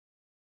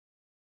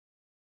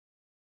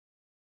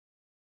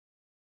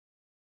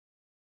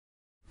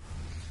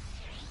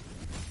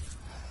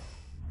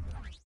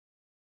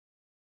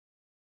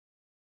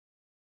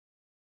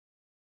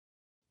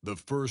The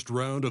first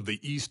round of the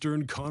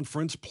Eastern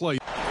Conference play.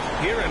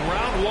 Here in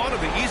round one of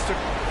the Eastern.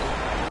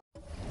 Here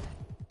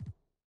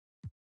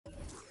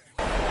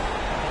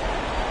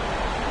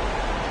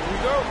we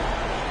go.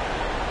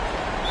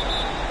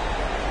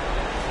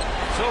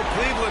 So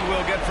Cleveland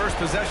will get first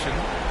possession.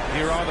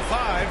 Here are the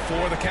 5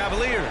 for the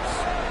Cavaliers.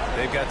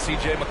 They've got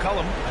C.J.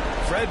 McCollum,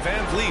 Fred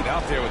VanVleet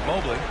out there with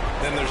Mobley.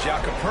 Then there's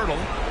Jakob Poeltl,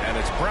 and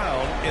it's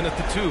Brown in at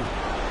the 2.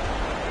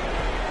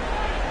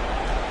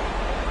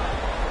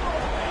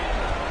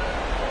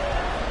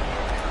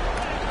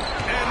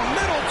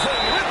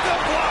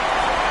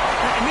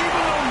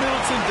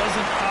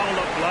 Doesn't foul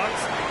up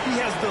blocks, he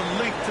has the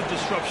length to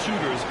disrupt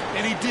shooters,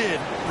 and he did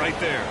right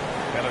there.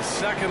 And a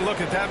second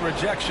look at that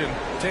rejection,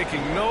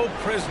 taking no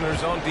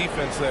prisoners on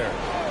defense there.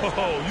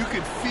 Oh, you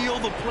could feel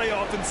the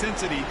playoff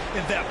intensity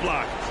in that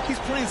block. He's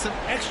playing some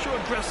extra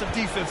aggressive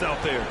defense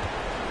out there.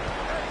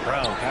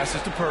 Brown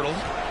passes to Poeltl.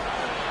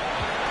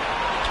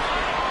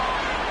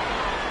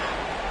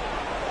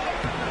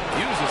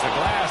 Uses the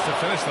glass to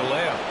finish the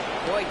layup.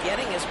 Boy,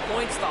 getting his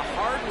points the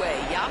hard way.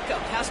 Jakob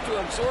has to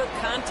absorb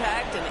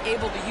contact and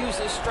able to use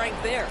his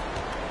strength there.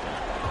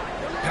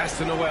 Pass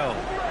to Noel.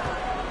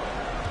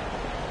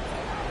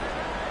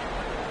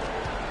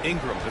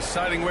 Ingram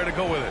deciding where to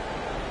go with it.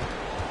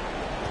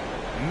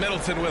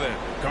 Middleton with it.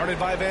 Guarded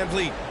by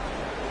VanVleet.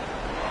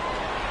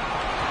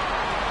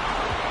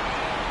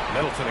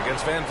 Middleton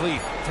against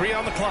VanVleet. 3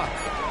 on the clock.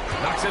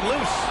 Knocks it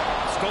loose.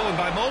 Stolen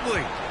by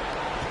Mobley.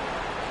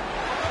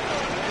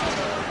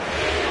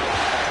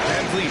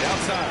 VanVleet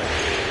outside.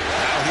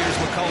 Now here's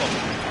McCollum.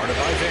 Guarded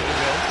by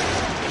Vanderbilt.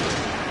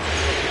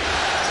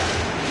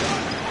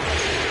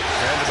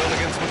 Vanderbilt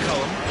against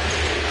McCollum.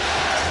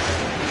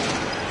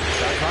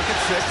 Shot clock at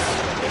 6.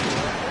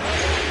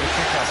 The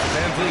kick out to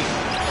VanVleet.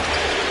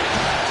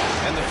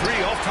 And the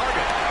 3 off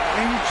target.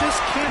 And you just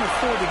can't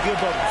afford to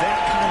give up that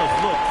kind of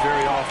look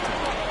very often.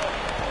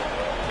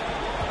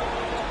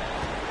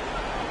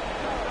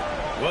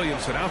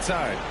 Williamson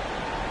outside.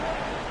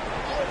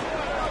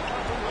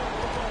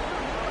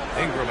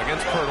 Ingram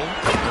against Poeltl.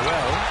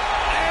 Noel.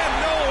 And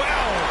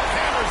Noel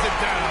hammers it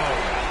down.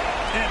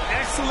 An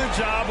excellent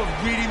job of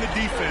reading the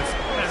defense.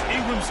 As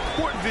Ingram's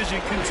court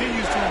vision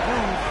continues to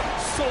improve,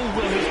 so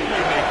will his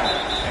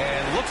playmaking.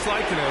 And looks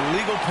like an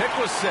illegal pick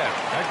was set.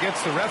 That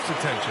gets the ref's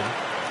attention.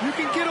 You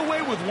can get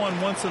away with one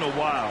once in a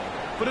while,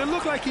 but it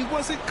looked like he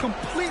wasn't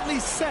completely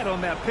set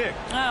on that pick.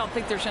 I don't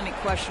think there's any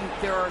question.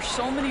 There are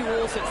so many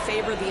rules that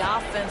favor the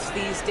offense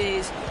these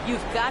days.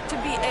 You've got to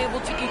be able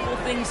to equal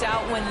things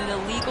out when an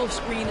illegal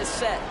screen is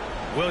set.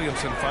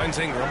 Williamson finds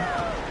Ingram.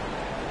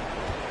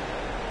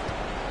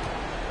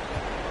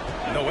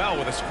 Noel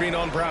with a screen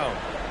on Brown.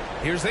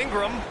 Here's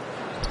Ingram.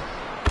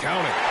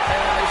 Count it.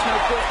 There's no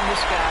quitting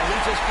this guy. He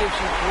just gives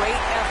you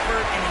great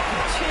effort, and he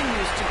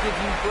continues to give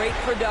you great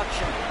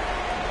production.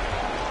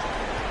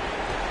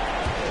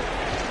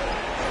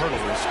 Poeltl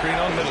with a screen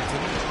on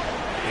Middleton.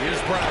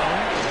 Here's Brown.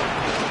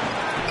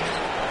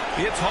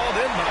 It's hauled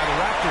in by the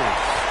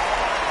Raptors.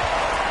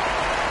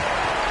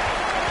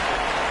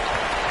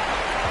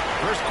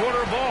 First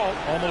quarter ball,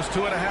 almost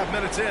 2.5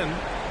 minutes in.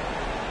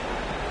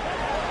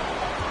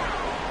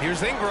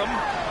 Here's Ingram.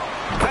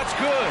 That's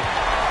good.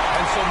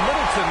 And so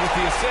Middleton with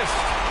the assist.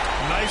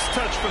 Nice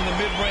touch from the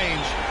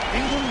mid-range.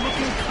 Ingram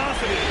looking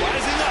confident,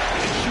 rising up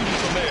and shooting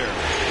from there.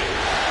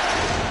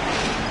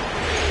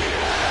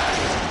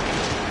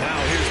 Now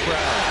here's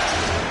Brown.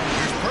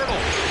 Here's Poeltl.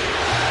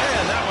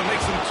 And that one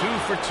makes him 2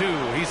 for 2.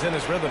 He's in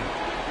his rhythm.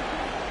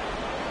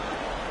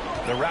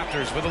 The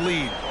Raptors with a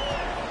lead.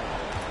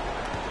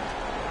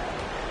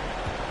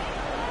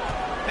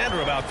 And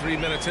we're about 3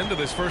 minutes into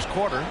this first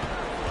quarter.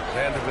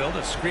 Vanderbilt,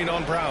 a screen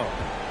on Brown.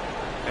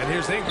 And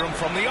here's Ingram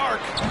from the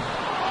arc.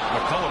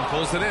 McCollum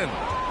pulls it in.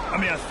 I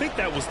mean, I think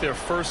that was their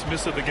first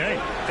miss of the game.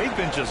 They've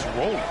been just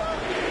rolling.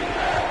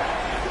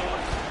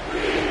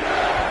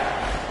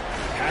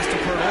 Pass to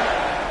Poeltl.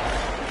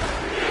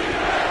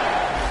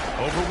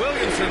 Over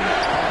Williamson.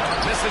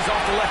 Misses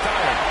off the left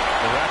iron.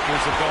 The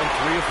Raptors have gone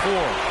 3 of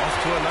 4. Off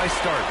to a nice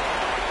start.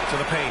 To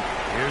the paint.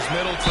 Here's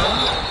Middleton.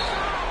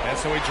 And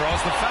so he draws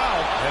the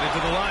foul. Headed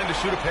to the line to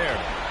shoot a pair.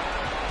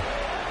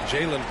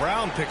 Jaylen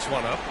Brown picks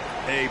one up.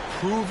 A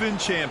proven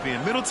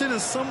champion. Middleton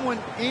is someone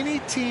any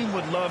team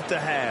would love to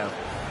have.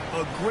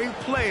 A great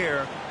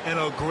player and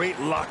a great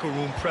locker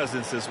room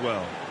presence as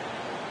well.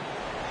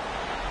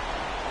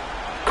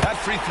 That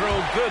free throw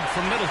good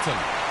from Middleton.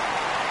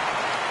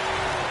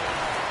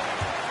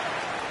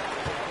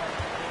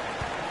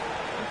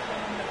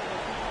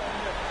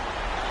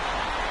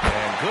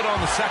 And good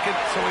on the second,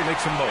 so he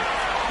makes them both.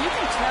 You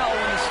can tell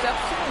when he steps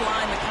to the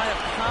line the kind of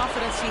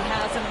confidence he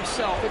has in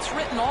himself. It's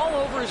written all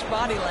over his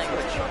body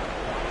language.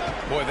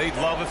 Boy, they'd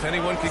love if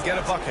anyone could get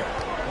a bucket.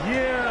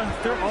 Yeah,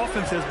 their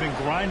offense has been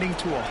grinding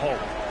to a halt.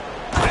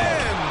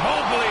 And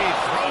Mobley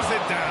throws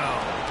it down.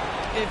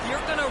 If you're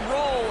going to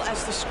roll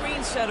as the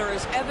screen setter,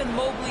 as Evan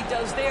Mobley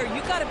does there,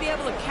 you got to be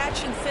able to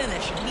catch and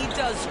finish, and he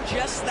does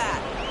just that.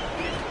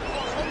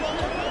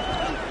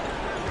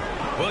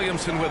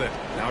 Williamson with it.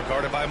 Now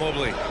guarded by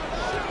Mobley.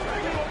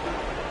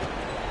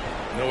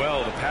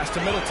 Noel, the pass to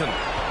Middleton.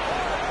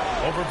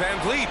 Over Van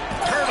Vliet.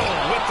 Pirtle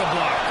with the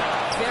block.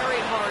 Very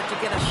hard to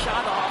get a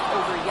shot off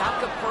over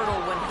Jakob Pirtle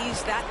when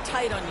he's that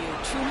tight on you.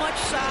 Too much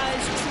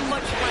size, too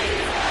much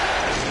length.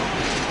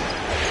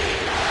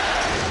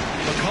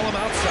 McCollum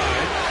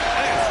outside.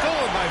 And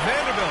stolen by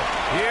Vanderbilt.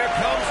 Here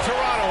comes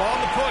Toronto on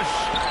the push.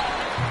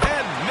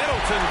 And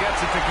Middleton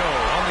gets it to go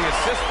on the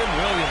assist from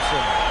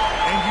Williamson.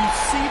 And you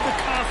see the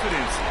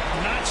confidence,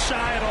 not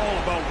shy at all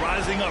about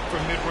rising up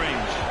from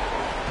mid-range.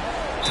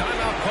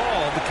 Timeout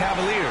called the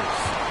Cavaliers.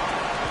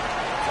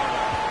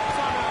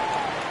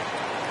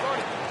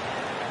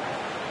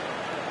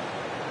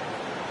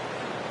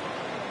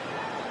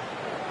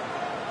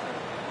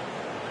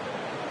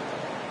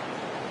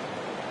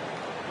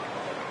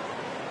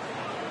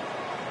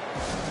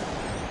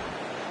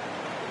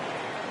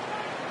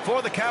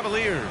 For the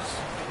Cavaliers,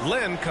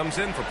 Len comes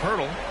in for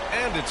Pirtle,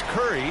 and it's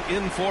Curry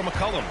in for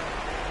McCollum.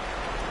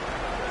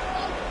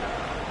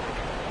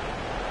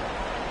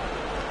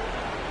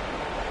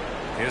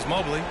 Here's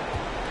Mobley.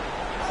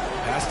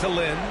 Pass to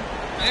Lynn.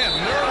 And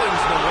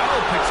Nerlens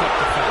Noel picks up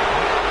the foul.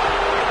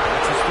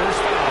 That's his first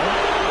foul.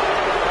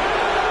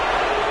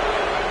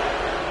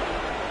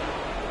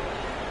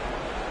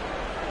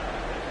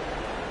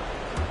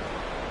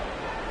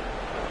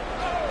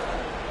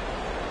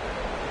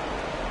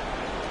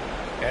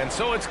 And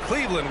so it's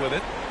Cleveland with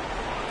it.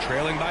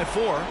 Trailing by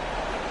 4.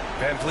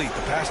 Van Vliet,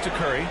 the pass to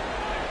Curry.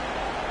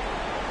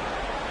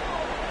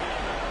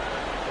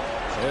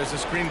 There's a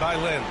screen by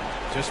Lynn.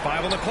 Just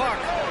 5 on the clock.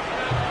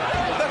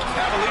 The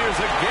Cavaliers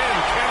again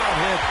cannot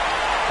hit.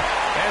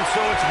 And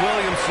so it's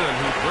Williamson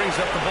who brings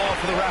up the ball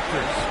for the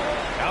Raptors.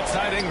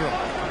 Outside Ingram.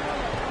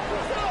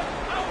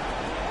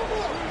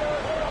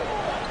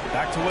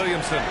 Back to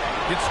Williamson.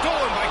 It's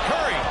stolen by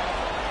Curry.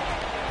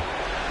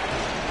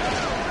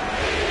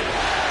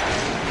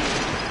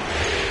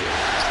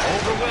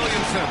 Over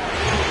Williamson.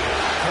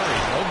 Curry,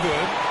 no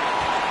good.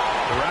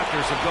 The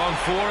Raptors have gone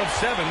 4 of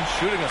 7,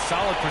 shooting a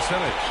solid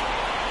percentage.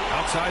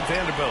 Outside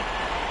Vanderbilt.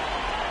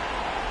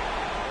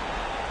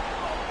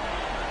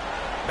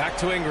 Back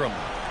to Ingram.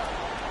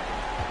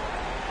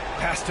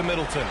 Pass to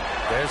Middleton.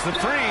 There's the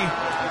 3.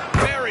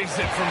 Buries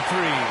it from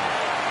 3.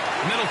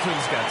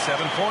 Middleton's got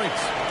 7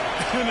 points.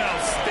 An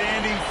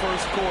outstanding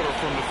first quarter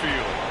from the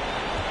field.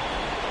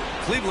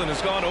 Cleveland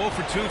has gone 0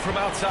 for 2 from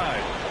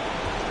outside.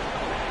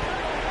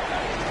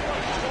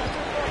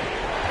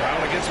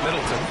 Brown against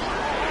Middleton.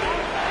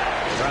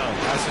 Brown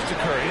passes to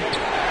Curry.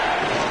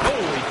 Oh,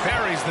 he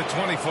buries the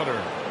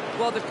 20-footer.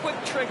 Well, the quick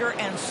trigger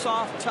and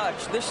soft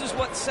touch. This is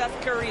what Seth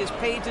Curry is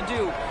paid to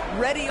do.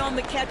 Ready on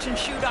the catch and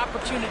shoot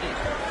opportunity.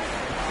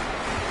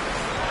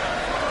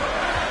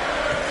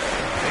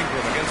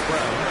 Ingram against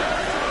Brown.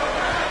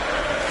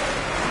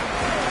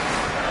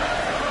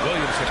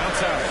 Williamson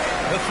outside.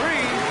 The 3.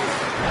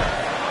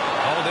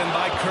 Hauled in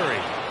by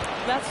Curry.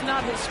 That's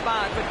not his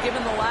spot, but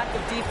given the lack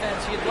of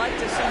defense, you'd like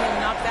to see him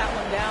knock that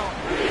one down.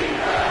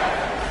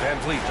 Van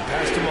Vliet, the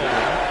pass to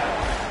Mobley.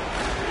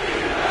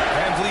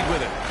 Van Vliet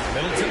with it.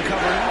 Middleton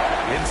covering.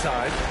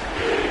 Inside.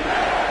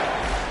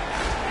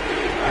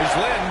 Here's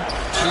Lynn.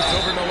 Shoots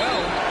over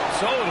Noel.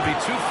 So it'll be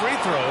 2 free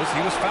throws. He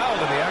was fouled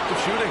in the act of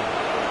shooting.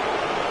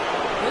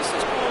 This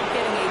is called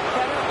getting a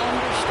better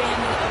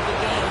understanding of the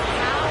game.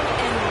 How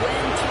and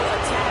when to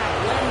attack.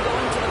 When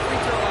going to the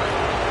free throw line.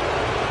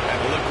 And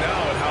look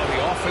now at how the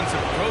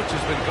offensive approach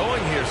has been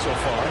going here so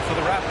far for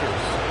the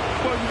Raptors.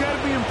 Well, you got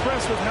to be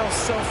impressed with how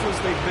selfless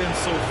they've been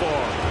so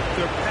far.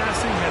 Their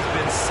passing has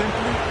been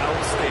simply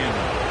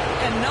outstanding.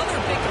 Another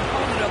big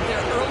component of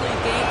their early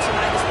game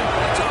tonight has been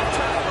points off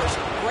turnovers.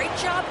 Great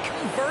job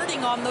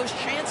converting on those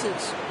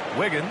chances.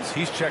 Wiggins,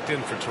 he's checked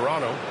in for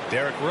Toronto.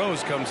 Derrick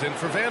Rose comes in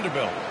for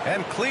Vanderbilt.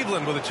 And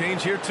Cleveland with a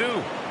change here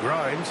too.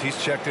 Grimes, he's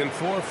checked in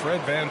for Fred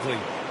VanVleet.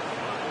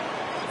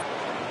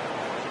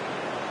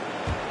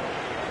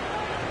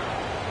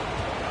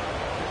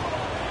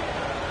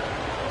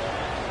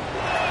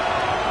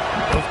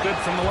 Both good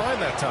from the line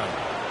that time.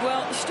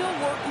 Well, still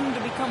working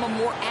to become a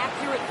more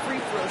accurate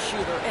free throw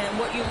shooter. And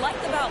what you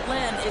liked about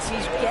Len is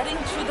he's getting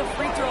to the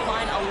free throw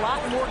line a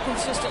lot more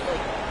consistently.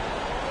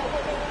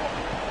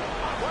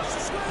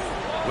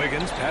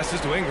 Wiggins passes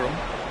to Ingram.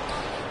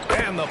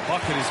 And the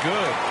bucket is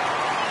good.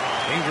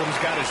 Ingram's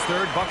got his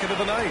 3rd bucket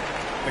of the night.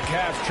 The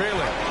Cavs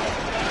trailing.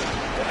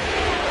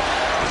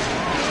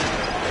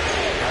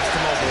 Pass to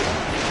Mobley.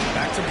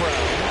 Back to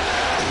Brown.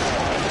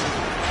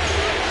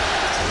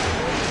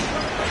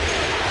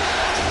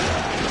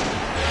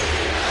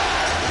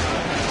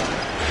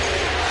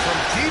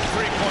 Deep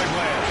three-point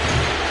land.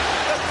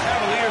 The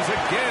Cavaliers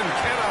again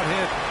cannot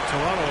hit.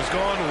 Toronto has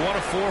gone 1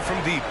 of 4 from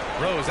deep.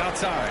 Rose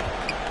outside.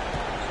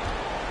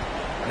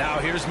 Now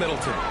here's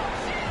Middleton.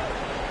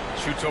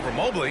 Shoots over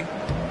Mobley.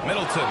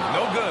 Middleton,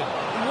 no good.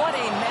 What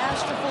a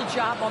masterful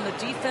job on the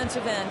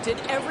defensive end. Did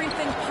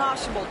everything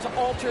possible to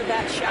alter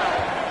that shot.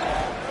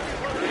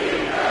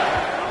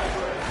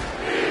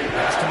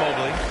 Pass to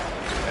Mobley.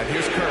 And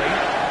here's Curry.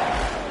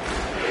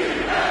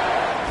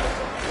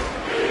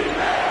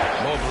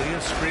 Mobley,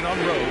 a screen on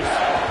Rose.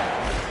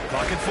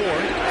 Clock at 4.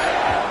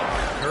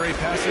 Curry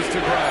passes to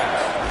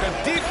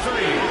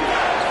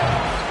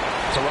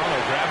Toronto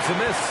grabs a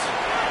miss.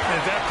 And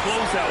that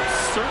closeout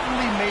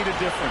certainly made a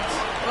difference.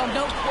 Well,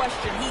 no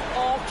question, he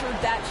altered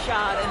that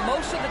shot, and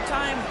most of the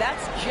time,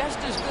 that's just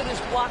as good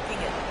as blocking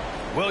it.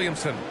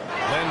 Williamson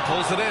then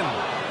pulls it in.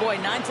 Boy,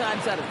 9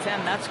 times out of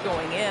 10, that's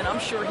going in.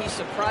 I'm sure he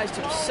surprised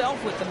himself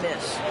with the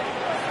miss.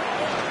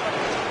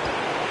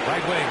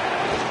 Right wing.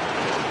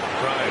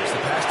 Drives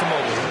the pass to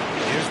Mobley.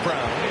 Here's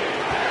Brown.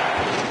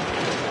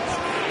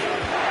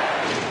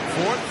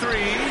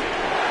 4-3.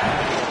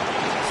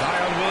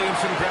 Zion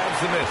Williamson grabs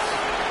the miss.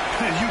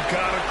 You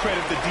gotta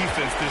credit the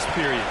defense this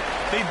period.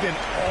 They've been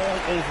all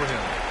over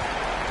him.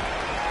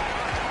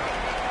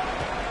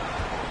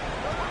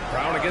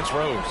 Brown against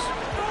Rose.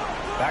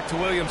 Back to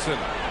Williamson.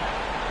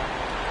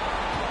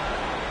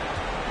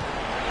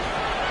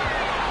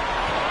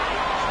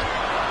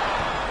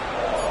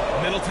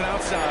 Middleton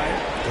outside.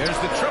 There's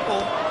the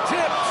triple.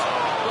 Tipped.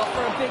 Well,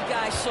 for a big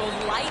guy so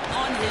light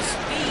on his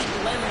feet,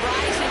 Len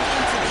rising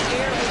into the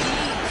air with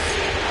ease.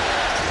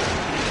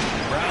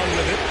 Brown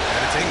with it,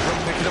 and it's Ingram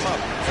picking him up.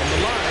 From the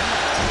line,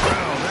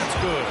 Brown, that's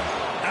good.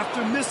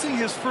 After missing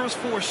his first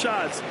 4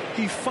 shots,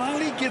 he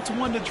finally gets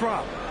one to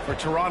drop. For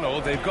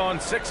Toronto, they've gone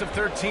 6 of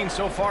 13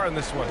 so far in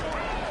this one.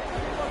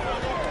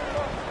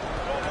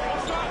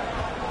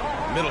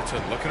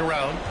 Middleton looking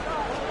around.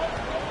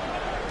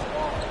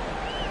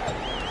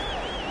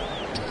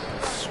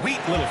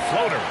 Sweet little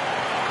floater.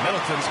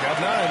 Middleton's got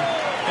 9.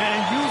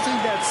 And using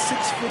that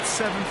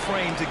 6'7"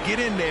 frame to get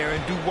in there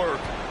and do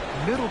work,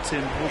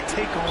 Middleton will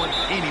take on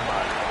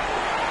anybody.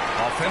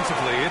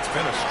 Offensively, it's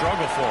been a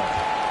struggle for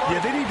him. Yeah,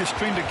 they need to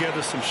string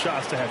together some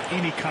shots to have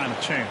any kind of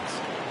chance.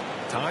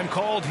 Time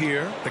called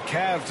here. The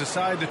Cavs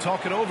decide to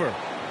talk it over.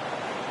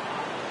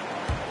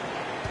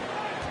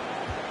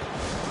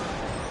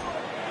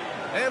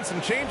 And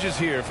some changes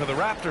here for the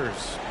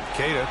Raptors.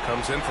 Queta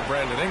comes in for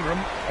Brandon Ingram,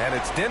 and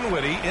it's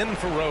Dinwiddie in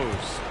for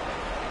Rose.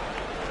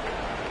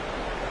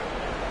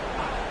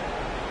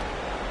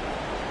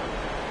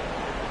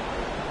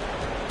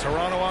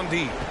 Toronto on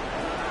D.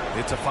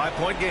 It's a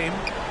 5-point game.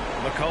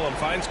 McCollum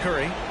finds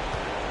Curry.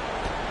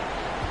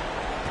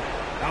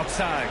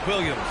 Outside,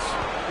 Williams.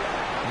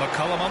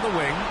 McCollum on the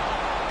wing.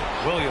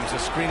 Williams a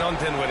screen on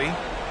Dinwiddie.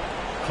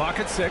 Clock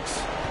at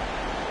 6.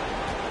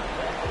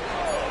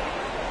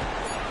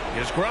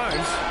 Here's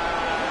Grimes.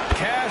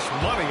 Cash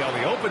money on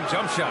the open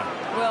jump shot.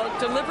 Well,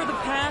 deliver the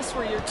pass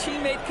where your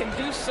teammate can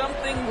do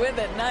something with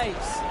it.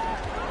 Nice.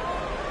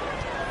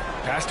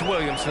 Pass to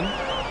Williamson.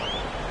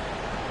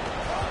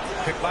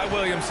 Picked by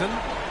Williamson.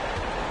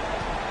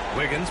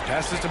 Wiggins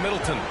passes to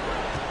Middleton.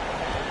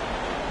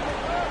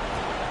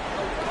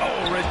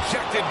 Oh,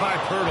 rejected by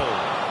Pirtle.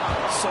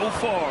 So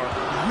far,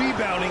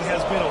 rebounding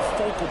has been a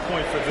focal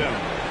point for them.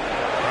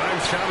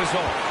 Grimes' shot is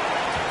off.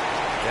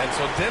 And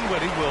so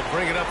Dinwiddie will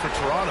bring it up for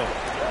Toronto.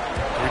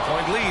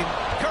 3-point lead.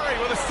 Curry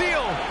with a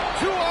steal.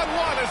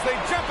 2-on-1 as they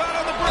jump out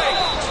on the break.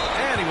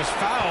 And he was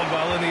fouled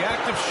while in the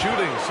act of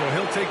shooting, so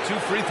he'll take 2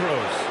 free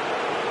throws.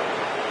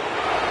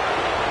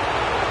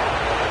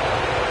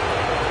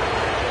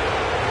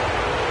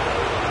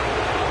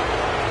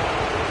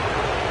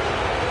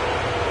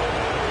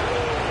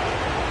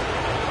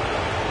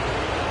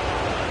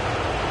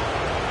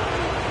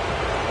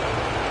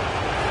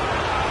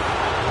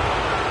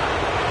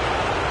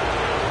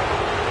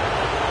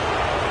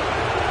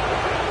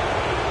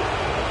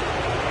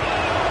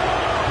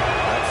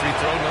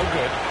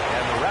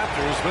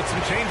 With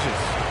some changes.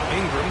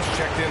 Ingram's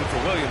checked in for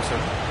Williamson,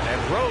 and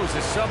Rose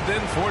is subbed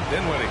in for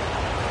Dinwiddie.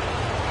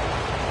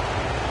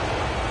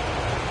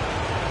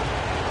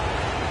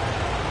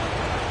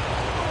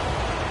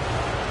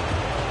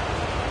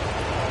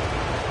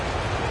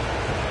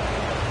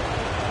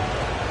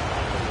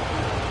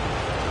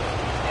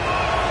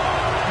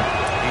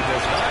 He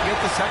does not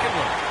get the second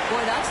one.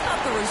 Boy, that's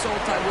not the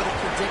result I would have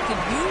predicted.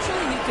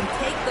 Usually you can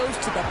take those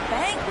to the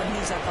bank when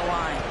he's at the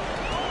line.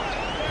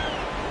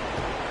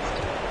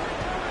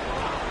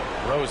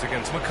 Rose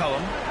against McCollum.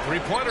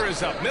 3-pointer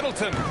is up.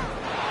 Middleton.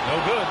 No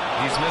good.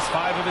 He's missed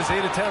 5 of his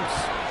 8 attempts.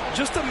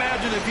 Just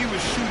imagine if he was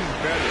shooting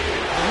better.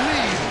 The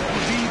lead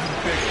would be even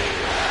bigger.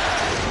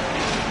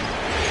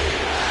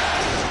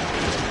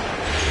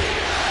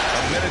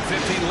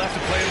 1:15 left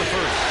to play in the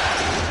first.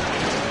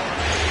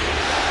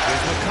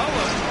 Here's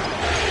McCollum.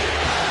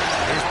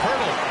 Here's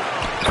Pirtle.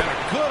 And a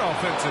good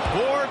offensive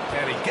board,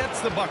 and he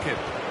gets the bucket.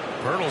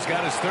 Pirtle's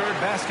got his 3rd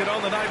basket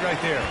on the night right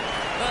there.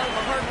 Well,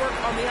 the hard work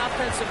on the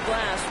offensive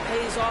glass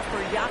pays off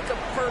for Jakob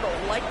Pirtle.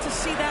 Like to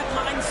see that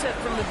mindset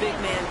from the big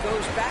man.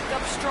 Goes back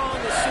up strong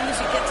as soon as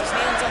he gets his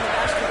hands on the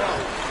basketball.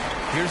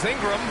 Here's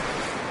Ingram.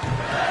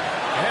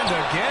 And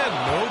again,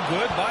 no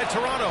good by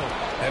Toronto.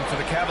 And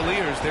for the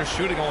Cavaliers, they're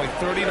shooting only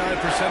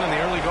 39% in the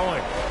early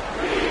going.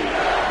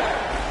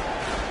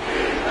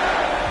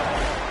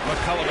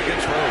 McCollum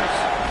against Rose.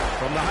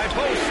 From the high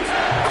post.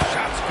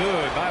 Shot's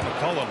good by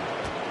McCollum.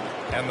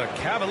 And the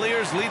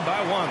Cavaliers lead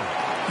by 1.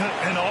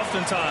 And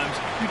oftentimes,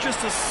 you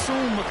just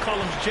assume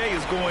McCollum's J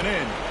is going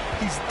in.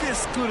 He's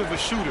this good of a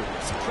shooter.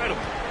 It's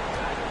incredible.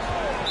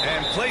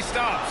 And play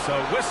stops.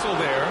 A whistle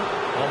there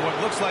on what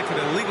looks like an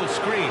illegal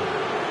screen.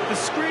 The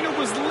screener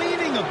was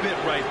leaning a bit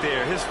right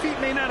there. His feet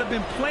may not have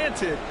been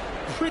planted.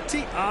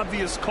 Pretty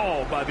obvious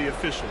call by the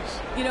officials.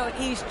 You know,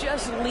 he's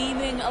just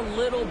leaning a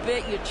little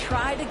bit. You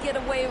try to get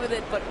away with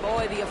it, but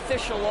boy, the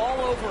official all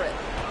over it.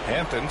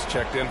 Hampton's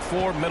checked in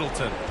for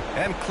Middleton.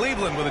 And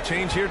Cleveland with a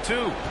change here,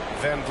 too.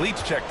 Van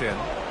Vliet's checked in.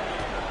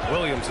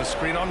 Williams a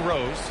screen on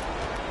Rose.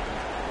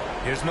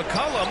 Here's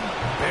McCollum.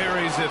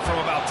 Buries it from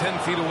about 10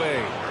 feet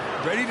away.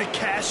 Ready to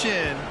cash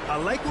in. I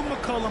like when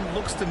McCollum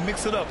looks to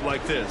mix it up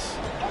like this.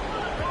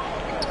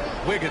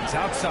 Wiggins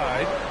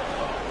outside.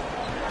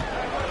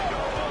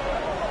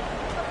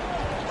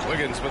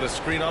 Wiggins with a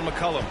screen on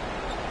McCollum.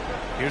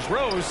 Here's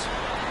Rose.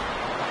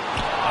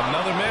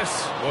 Another miss.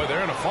 Boy, they're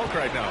in a funk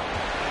right now.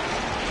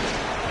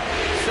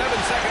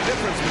 7-second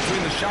difference between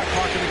the shot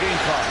clock and the game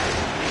clock.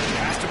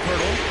 Pass to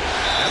Pirtle.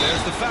 And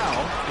there's the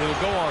foul.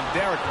 It'll go on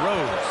Derrick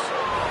Rose.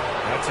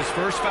 That's his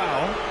first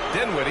foul.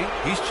 Dinwiddie,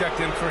 he's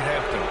checked in for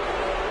Hampton.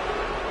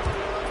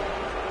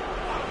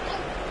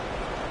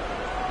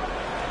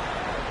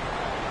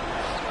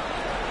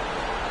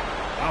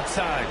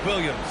 Outside,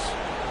 Williams.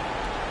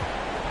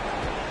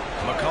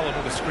 McCollum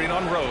with a screen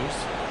on Rose.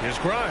 Here's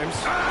Grimes.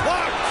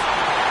 Blocked!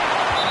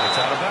 And it's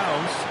out of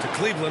bounds to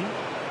Cleveland.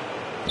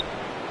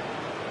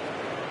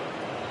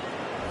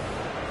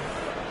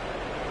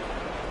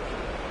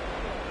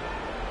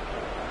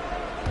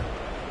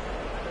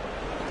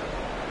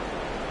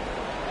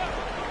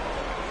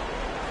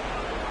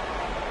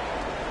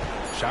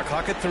 Shot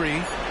clock at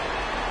 3.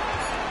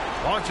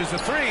 Launches a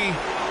 3.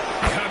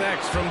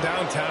 Connects from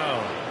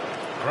downtown.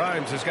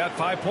 Grimes has got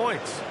 5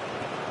 points.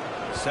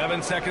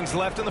 7 seconds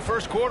left in the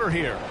first quarter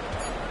here.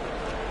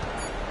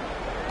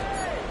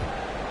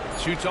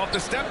 Shoots off the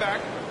step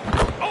back.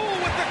 Oh,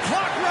 with the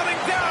clock running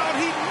down,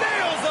 he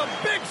nails a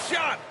big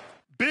shot.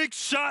 Big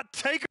shot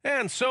taker.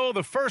 And so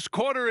the first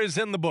quarter is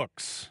in the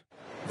books.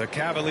 The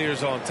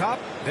Cavaliers on top.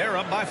 They're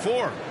up by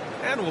 4.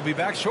 And we'll be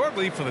back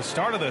shortly for the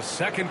start of the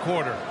second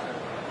quarter.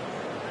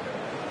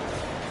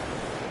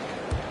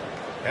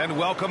 And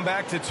welcome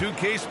back to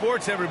 2K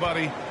Sports,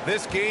 everybody.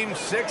 This Game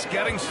 6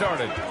 getting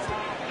started.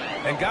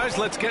 And guys,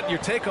 let's get your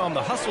take on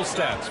the hustle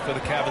stats for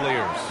the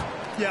Cavaliers.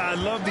 Yeah, I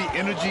love the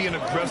energy and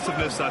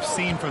aggressiveness I've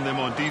seen from them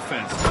on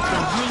defense.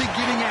 They're really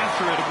getting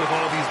after it with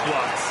all these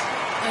blocks.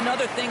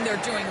 Another thing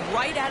they're doing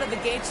right out of the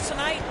gates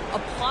tonight,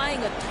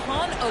 applying a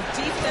ton of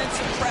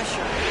defensive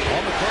pressure.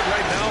 On the court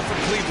right now for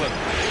Cleveland.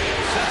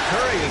 Seth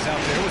Curry is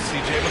out there with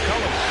C.J.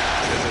 McCollum.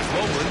 Then there's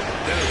Mobley,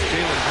 then it's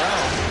Jaylen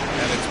Brown.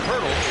 And it's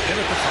Pirtle in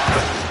at the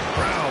 5.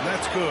 Brown,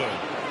 that's good.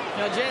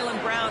 Now,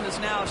 Jaylen Brown is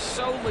now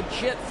so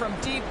legit from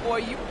deep, boy.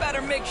 You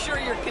better make sure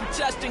you're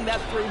contesting that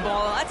through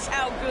ball. That's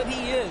how good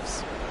he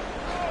is.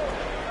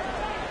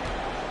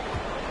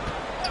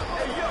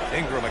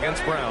 Ingram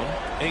against Brown.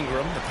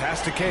 Ingram, the pass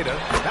to Queta.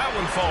 That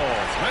one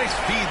falls. Nice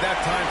feed that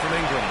time from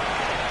Ingram.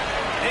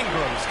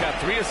 Ingram's got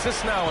 3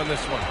 assists now in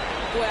this one.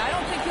 Boy, I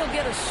don't think he'll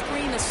get a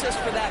screen assist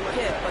for that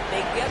pick, but they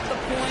get the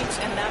points,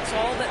 and that's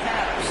all that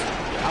matters.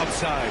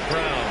 Outside,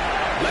 Brown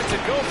lets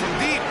it go from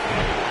deep.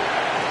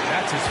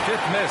 That's his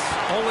 5th miss.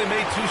 Only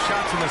made 2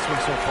 shots in this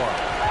one so far.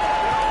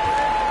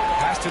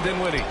 Pass to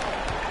Dinwiddie.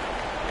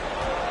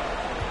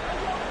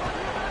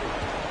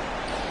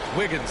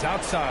 Wiggins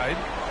outside.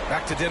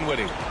 Back to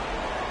Dinwiddie.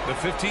 The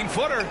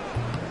 15-footer.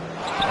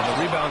 And the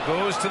rebound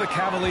goes to the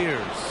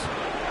Cavaliers.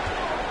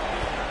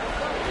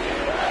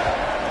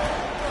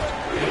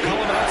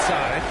 McCollum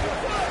outside.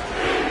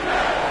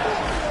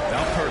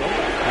 Now Pirtle.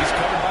 He's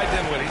covered by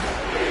Dinwiddie.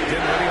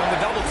 Dinwiddie on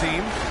the double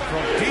team.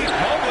 From deep,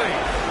 Mobley.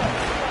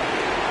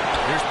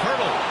 Here's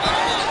Pirtle.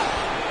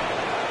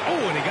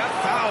 Oh, and he got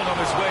fouled on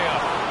his way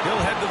up.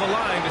 He'll head to the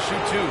line to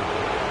shoot 2.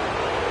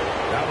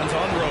 That one's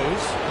on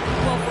Rose.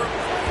 Well, for a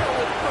player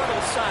with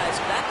Pirtle's size,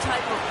 that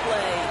type of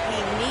play he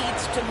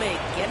needs to make.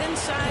 Get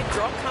inside,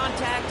 draw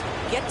contact,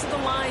 get to the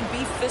line,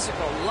 be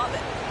physical. Love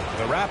it.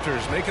 The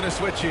Raptors making a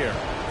switch here.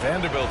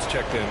 Vanderbilt's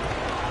checked in.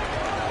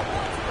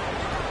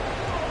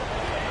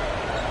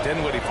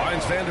 Dinwiddie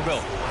finds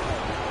Vanderbilt.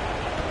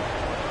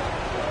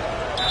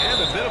 And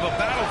a bit of a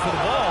battle for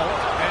the ball.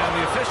 And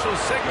the officials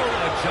signal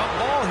a jump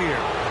ball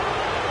here.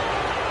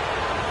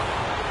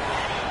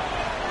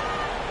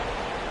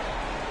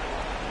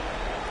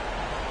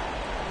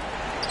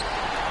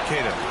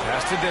 Queta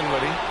pass to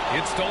Dinwiddie.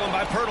 It's stolen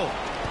by Pirtle.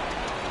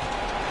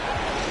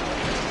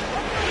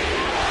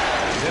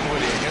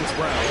 Dinwiddie against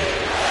Brown.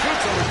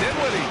 Shoots over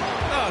Dinwiddie.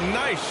 A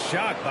nice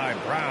shot by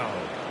Brown.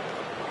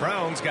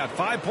 Brown's got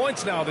 5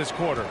 points now this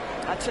quarter.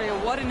 I tell you,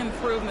 what an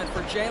improvement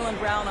for Jaylen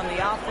Brown on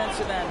the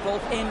offensive end,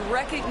 both in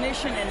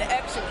recognition and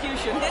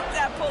execution. Hit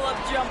that pull-up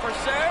jumper,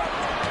 sir.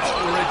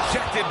 Oh,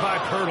 rejected by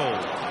Pirtle.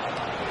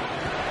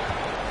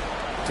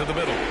 To the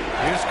middle.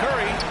 Here's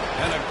Curry.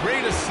 And a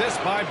great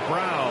assist by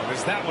Brown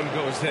as that one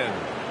goes in.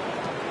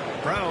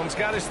 Brown's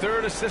got his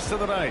 3rd assist of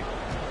the night.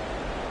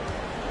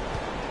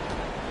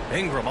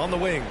 Ingram on the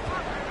wing.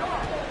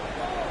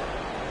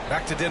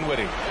 Back to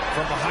Dinwiddie.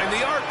 From behind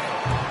the arc.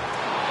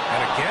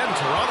 And again,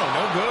 Toronto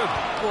no good.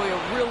 Boy, a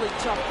really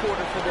tough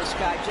quarter for this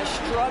guy. Just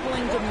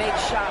struggling to make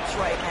shots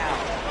right now.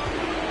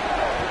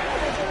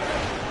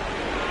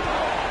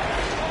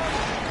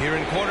 Here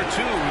in quarter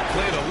two, we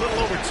played a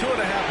little over 2.5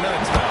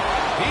 minutes now.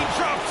 He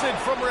drops it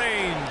from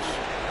range.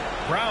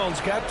 Brown's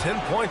got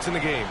 10 points in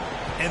the game.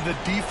 And the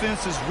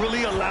defense is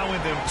really allowing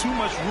them too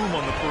much room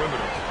on the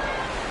perimeter.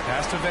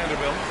 Pass to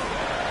Vanderbilt.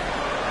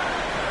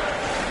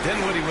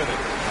 Dinwiddie with it.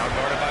 Now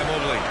guarded by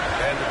Mobley.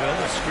 Vanderbilt,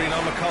 a screen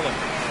on McCollum.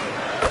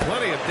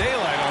 Plenty of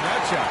daylight on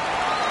that shot.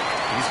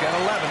 He's got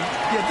 11.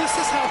 Yeah, this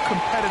is how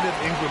competitive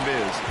Ingram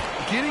is.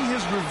 Getting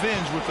his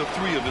revenge with a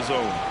three of his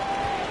own.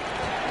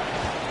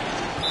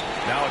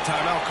 Now a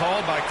timeout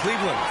called by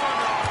Cleveland.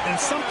 And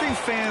something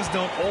fans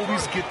don't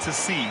always get to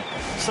see.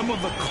 Some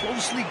of the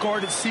closely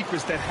guarded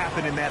secrets that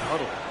happen in that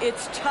huddle.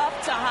 It's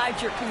tough to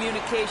hide your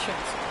communications.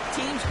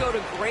 Teams go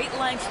to great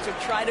lengths to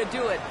try to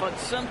do it, but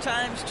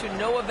sometimes to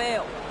no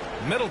avail.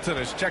 Middleton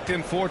is checked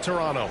in for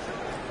Toronto.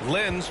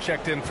 Lynn's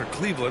checked in for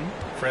Cleveland.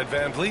 Fred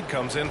VanVleet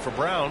comes in for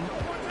Brown.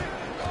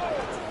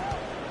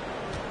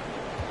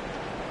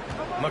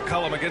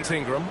 McCollum against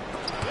Ingram.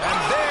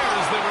 And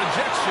there's the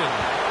rejection.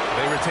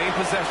 They retain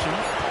possession.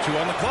 2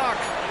 on the clock.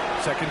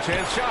 Second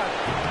chance shot.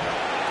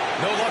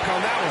 No luck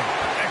on that one.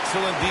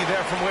 Excellent D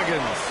there from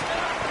Wiggins.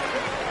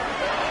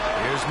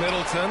 Here's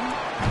Middleton.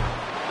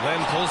 Len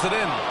pulls it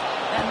in.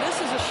 And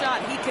this is a shot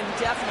he can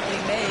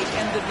definitely make,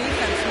 and the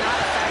defense not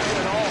a factor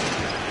at all.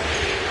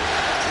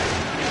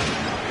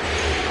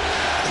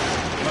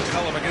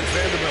 McCollum against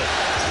Vanderbilt.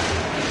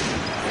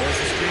 There's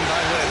a screen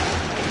by Len.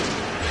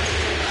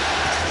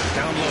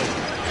 Down low.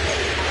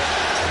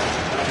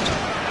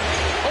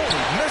 Oh,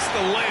 he missed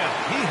the layup.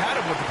 He had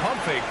it with the pump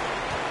fake.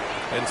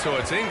 And so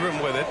it's Ingram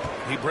with it.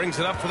 He brings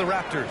it up for the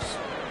Raptors.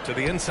 To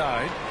the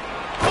inside.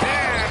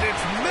 And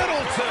it's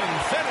Middleton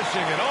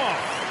finishing it off.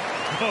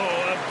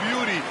 Oh, a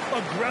beauty.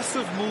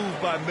 Aggressive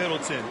move by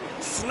Middleton.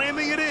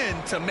 Slamming it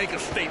in to make a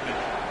statement.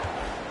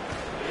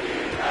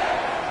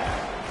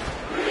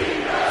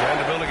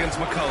 Vanderbilt against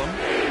McCollum.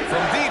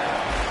 From deep.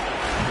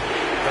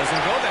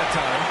 Doesn't go that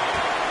time.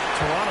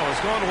 Toronto has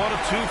gone 1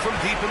 of 2 from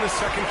deep in the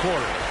second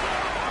quarter.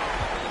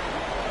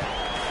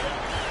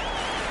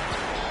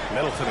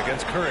 Middleton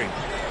against Curry.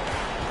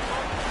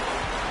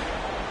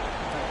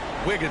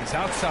 Wiggins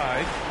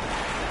outside.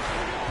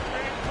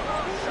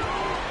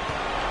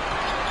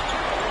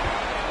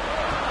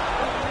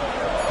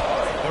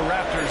 The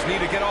Raptors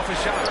need to get off a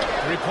shot.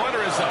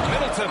 Three-pointer is up.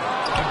 Middleton.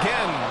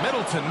 Again,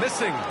 Middleton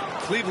missing.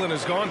 Cleveland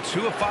has gone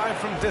 2 of 5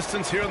 from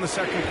distance here in the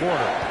second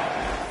quarter.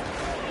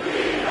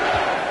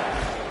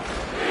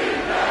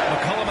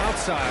 McCollum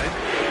outside.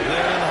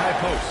 Laying in the high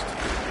post.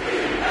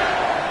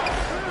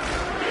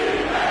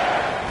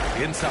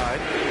 Inside,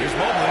 here's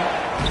Mobley,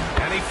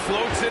 and he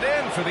floats it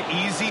in for the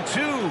easy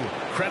 2.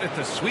 Credit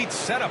the sweet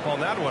setup on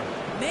that one.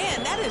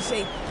 Man, that is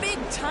a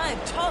big-time,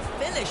 tough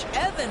finish.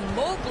 Evan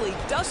Mobley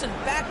doesn't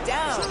back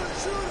down.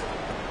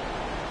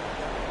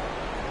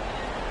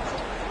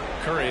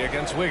 Curry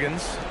against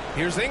Wiggins.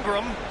 Here's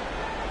Ingram.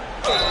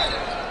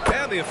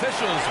 And the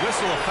officials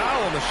whistle a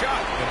foul on the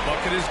shot. The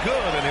bucket is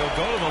good, and he'll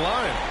go to the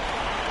line.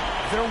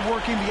 They're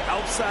working the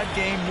outside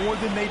game more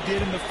than they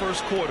did in the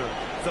first quarter.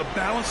 The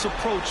balanced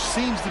approach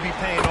seems to be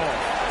paying off.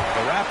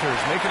 The Raptors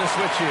making a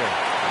switch here.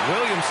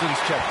 Williamson's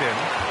checked in.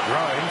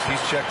 Grimes,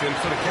 he's checked in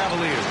for the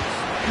Cavaliers.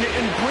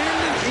 Yeah, and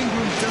Brandon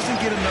Ingram doesn't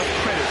get enough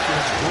credit for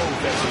his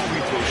growth as a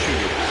free throw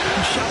shooter.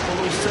 He shot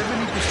below 70%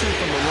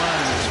 from the line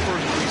in his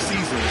first 3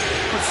 seasons,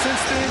 but since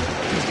then,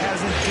 he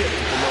hasn't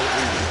dipped below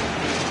 80.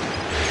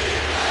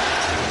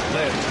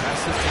 Led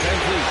passes to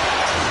VanVleet.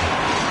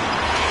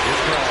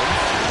 Here's Grimes.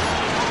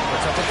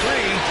 Puts up a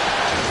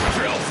 3.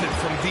 Drills it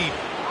from deep.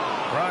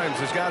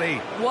 Grimes has got 8.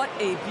 What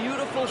a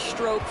beautiful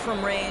stroke from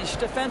range.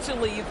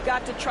 Defensively, you've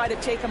got to try to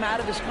take him out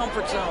of his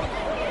comfort zone.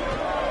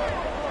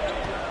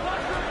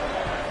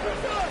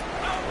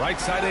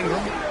 Right side Ingram.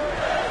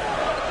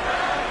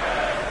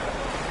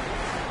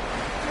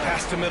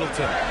 Pass to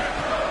Middleton.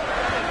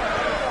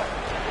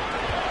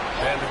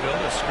 Vanderbilt,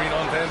 a screen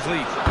on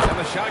VanVleet. And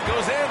the shot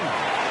goes in.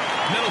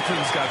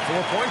 Middleton's got 4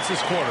 points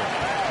this quarter.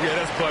 Yeah,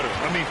 that's butter.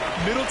 I mean,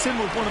 Middleton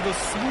was one of the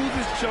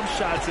smoothest jump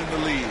shots in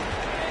the league.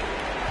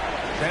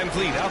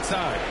 VanVleet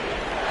outside.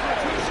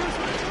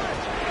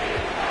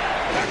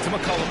 Back to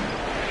McCollum.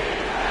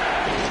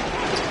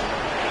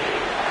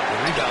 The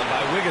rebound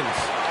by Wiggins.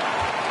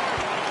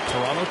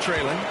 Toronto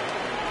trailing.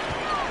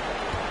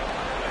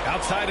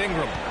 Outside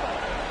Ingram.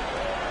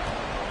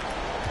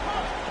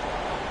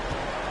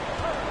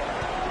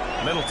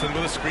 Middleton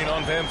with a screen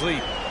on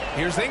VanVleet.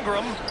 Here's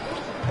Ingram.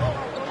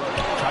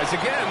 Tries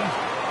again.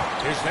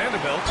 Here's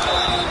Vanderbilt.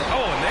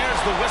 Oh, and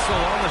there's the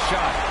whistle on the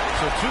shot.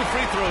 So 2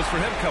 free throws for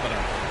him coming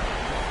up.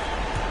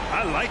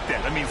 I like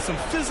that. I mean, some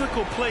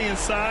physical play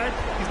inside.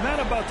 He's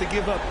not about to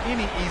give up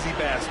any easy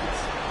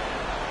baskets.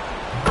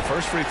 The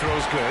first free throw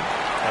is good.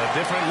 A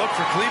different look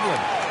for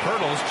Cleveland.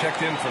 Pirtle's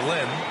checked in for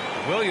Lynn.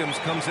 Williams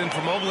comes in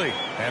for Mobley.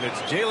 And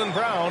it's Jaylen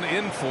Brown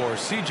in for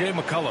C.J.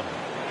 McCollum.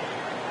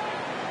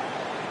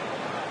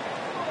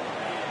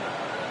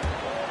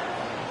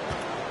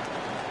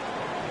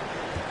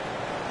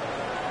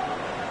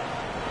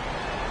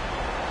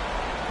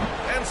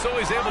 And so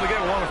he's able to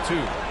get 1 of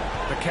 2.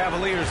 The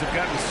Cavaliers have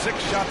gotten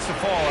 6 shots to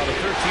fall out of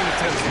 13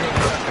 attempts here in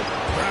the second.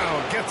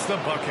 the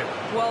bucket.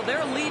 Well,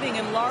 they're leading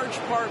in large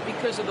part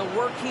because of the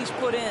work he's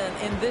put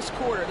in this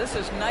quarter. This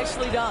is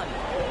nicely done.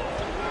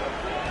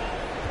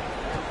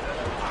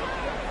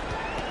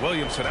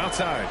 Williamson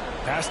outside.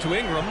 Pass to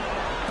Ingram.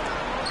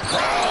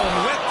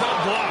 Brown with the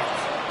block.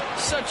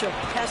 Such a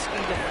pesky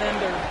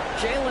defender.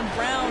 Jaylen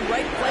Brown,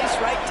 right place,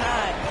 right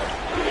time.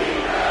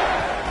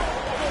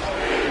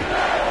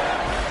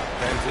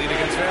 Van Vliet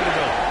against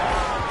Vanderbilt.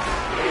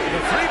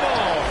 The three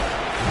ball.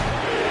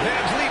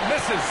 Van Vliet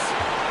misses.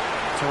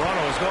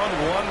 Toronto has gone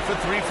 1 for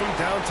 3 from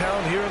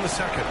downtown here in the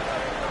second.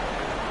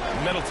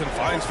 Middleton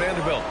finds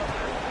Vanderbilt.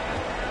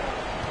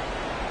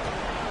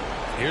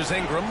 Here's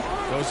Ingram.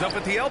 Goes up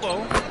at the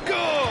elbow.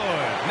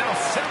 Good! Now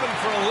 7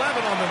 for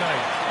 11 on the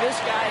night. This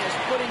guy is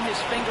putting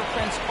his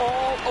fingerprints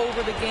all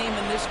over the game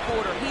in this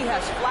quarter. He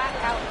has flat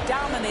out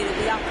dominated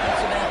the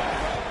offensive end.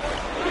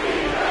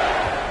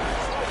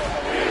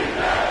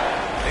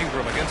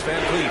 Ingram against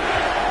Van Vliet.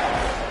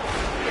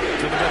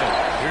 To the middle.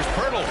 Here's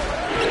Pirtle.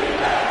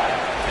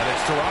 And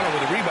it's Toronto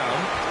with a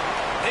rebound.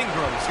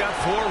 Ingram's got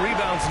 4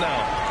 rebounds now.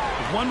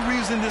 One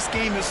reason this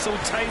game is so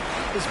tight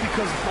is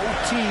because both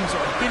teams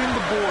are hitting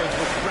the boards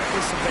with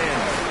reckless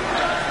abandon.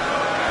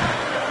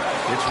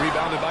 It's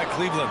rebounded by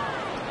Cleveland.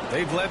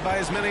 They've led by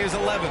as many as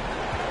 11.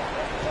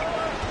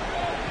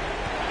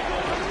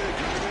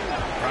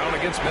 Brown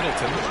against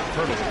Middleton.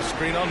 Pirtle,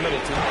 screen on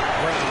Middleton.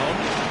 Brown.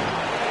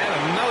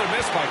 And another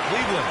miss by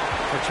Cleveland.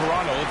 For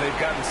Toronto, they've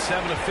gotten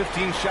 7 of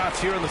 15 shots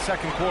here in the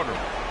second quarter.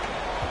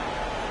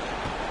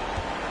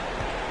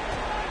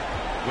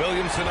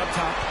 Williamson up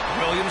top.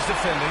 Williams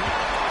defending.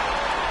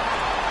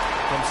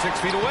 From 6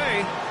 feet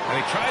away. And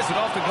he tries it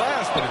off the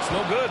glass, but it's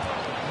no good.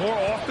 More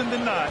often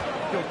than not,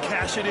 he'll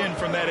cash it in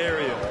from that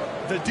area.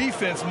 The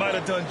defense might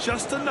have done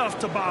just enough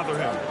to bother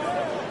him.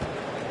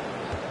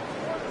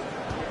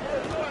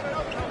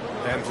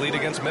 Van Vliet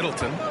against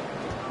Middleton.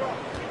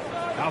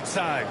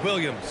 Outside,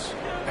 Williams.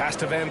 Pass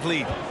to Van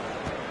Vliet.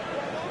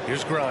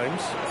 Here's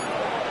Grimes.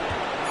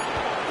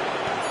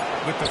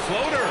 With the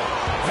floater.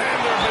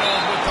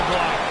 Vanderbilt with the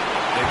block.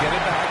 They get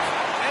it back.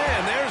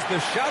 And there's the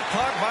shot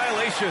clock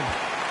violation.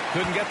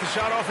 Couldn't get the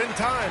shot off in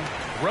time.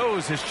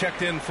 Rose has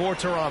checked in for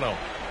Toronto.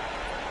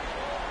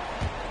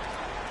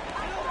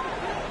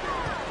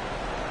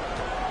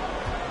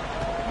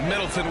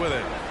 Middleton with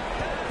it.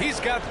 He's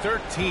got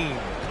 13.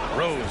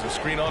 Rose, a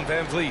screen on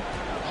Van Vliet.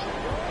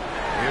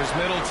 Here's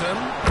Middleton.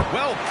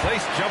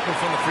 Well-placed jumper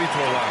from the free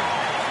throw line.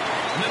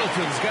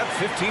 Middleton's got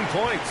 15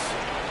 points.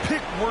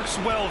 Pick works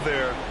well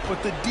there, but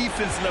the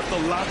defense left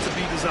a lot to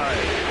be desired.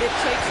 It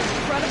takes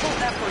incredible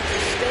effort to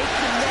stay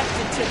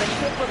connected to the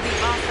hip of the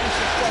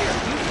offensive player.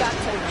 You've got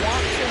to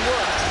want to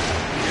work.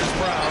 Here's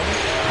Brown.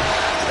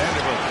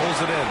 Vanderbilt pulls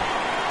it in.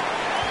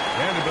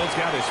 Vanderbilt's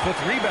got his 5th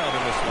rebound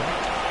in this one.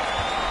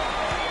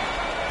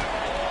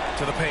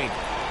 To the paint.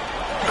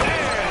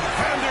 And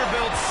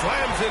Vanderbilt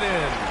slams it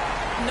in.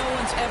 No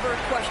one's ever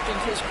questioned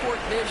his court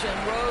vision.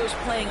 Rose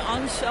playing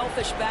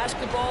unselfish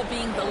basketball,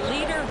 being the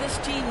leader this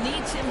team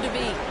needs him to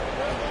be.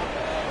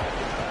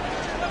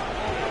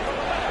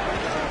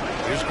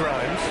 Here's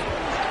Grimes.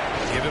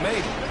 Give him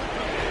 8.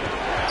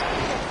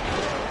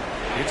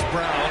 It's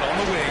Brown on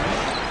the wing.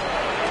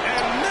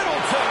 And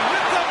Middleton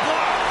with the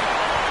block.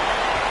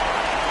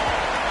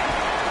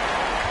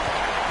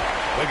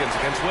 Wiggins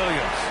against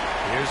Williams.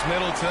 Here's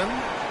Middleton.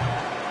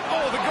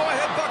 Oh, the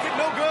go-ahead bucket,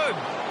 no good.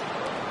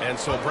 And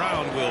so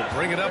Brown will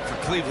bring it up for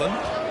Cleveland.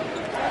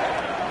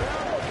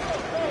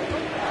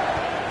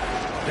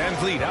 Van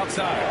Vliet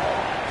outside.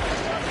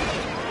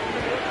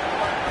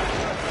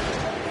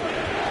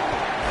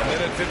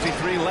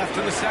 1:53 left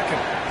in the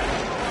second.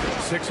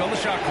 6 on the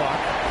shot clock.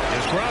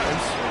 Here's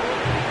Grimes.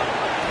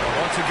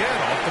 Once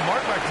again, off the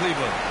mark by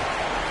Cleveland.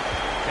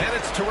 And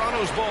it's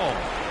Toronto's ball.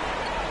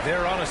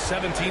 They're on a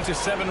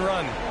 17-7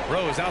 run.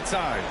 Rose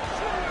outside.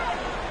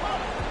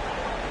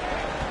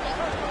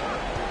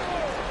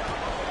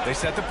 They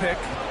set the pick.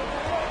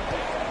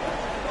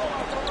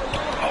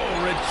 Oh,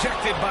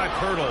 rejected by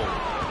Pirtle.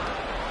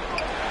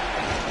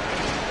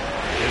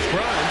 Here's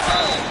Grimes.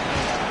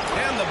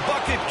 And the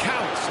bucket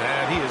counts.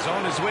 And he is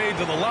on his way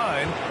to the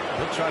line.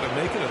 He'll try to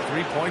make it a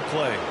 3-point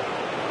play.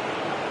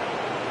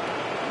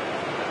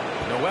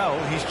 Noel,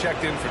 he's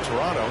checked in for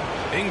Toronto.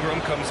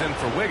 Ingram comes in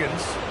for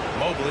Wiggins.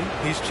 Mobley,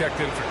 he's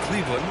checked in for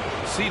Cleveland.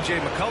 C.J.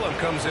 McCollum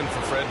comes in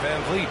for Fred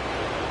Van Vliet.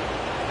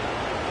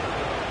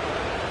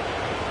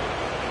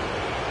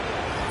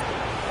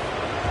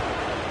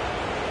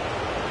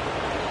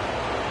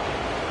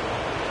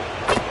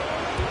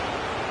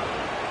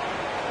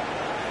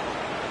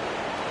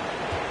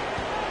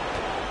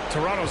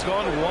 Toronto's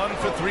gone 1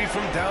 for 3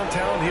 from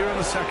downtown here in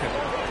the second.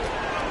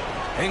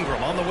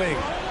 Ingram on the wing.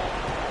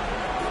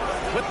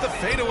 With the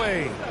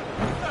fadeaway.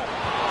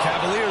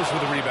 Cavaliers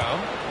with a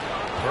rebound.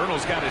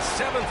 Pirtle's got his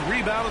 7th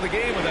rebound of the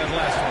game with that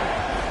last one.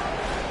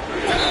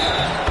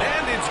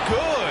 And it's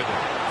good.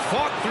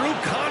 Fought through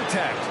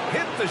contact.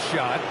 Hit the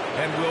shot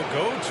and will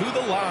go to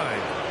the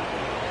line.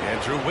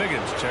 Andrew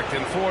Wiggins checked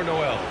in for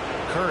Noel.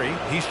 Curry,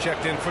 he's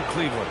checked in for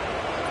Cleveland.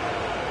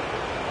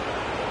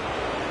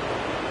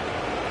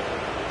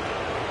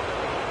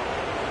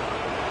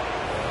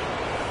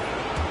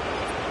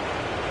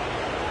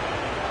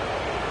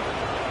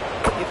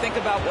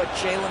 think about what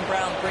Jaylen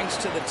Brown brings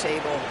to the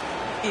table.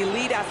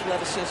 Elite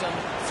athleticism,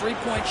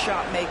 three-point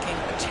shot making,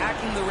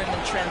 attacking the rim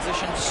in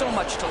transition, so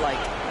much to like.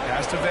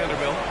 Pass to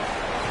Vanderbilt.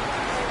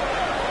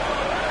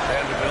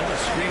 Vanderbilt, a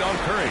screen on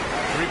Curry.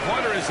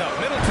 Three-pointer is up.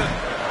 Middleton.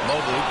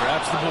 Mobley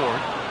grabs the board.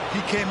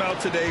 He came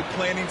out today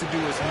planning to do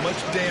as much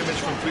damage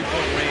from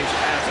three-point range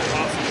as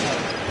possible.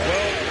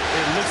 Well,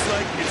 it looks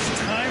like it's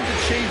time to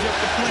change up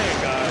the plan,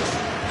 guys.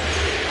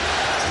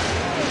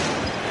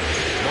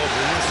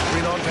 Mobley, a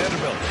screen on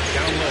Vanderbilt.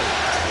 Down low.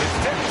 It's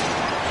tipped.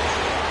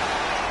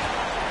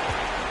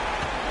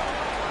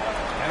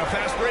 And a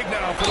fast break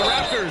now for the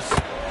Raptors.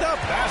 The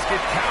basket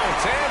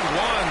counts and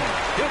one.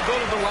 He'll go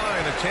to the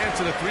line. A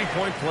chance at a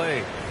three-point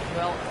play.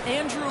 Well,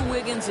 Andrew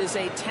Wiggins is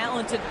a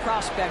talented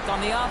prospect.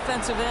 On the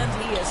offensive end,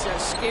 he is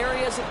as scary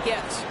as it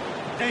gets.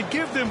 And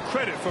give them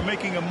credit for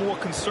making a more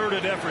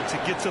concerted effort to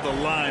get to the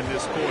line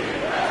this quarter.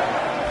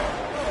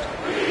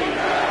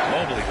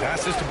 Mobley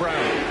passes to Brown.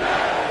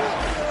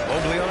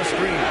 Mobley on a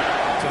screen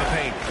to the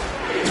paint.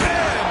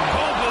 And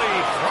Mobley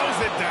throws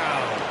it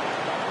down.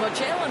 Well,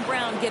 Jaylen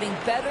Brown getting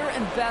better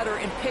and better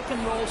in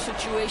pick-and-roll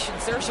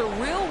situations. There's a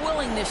real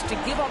willingness to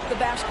give up the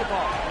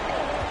basketball.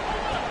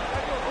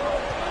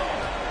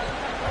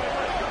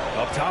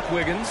 Up top,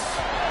 Wiggins.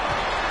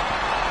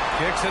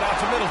 Kicks it out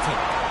to Middleton.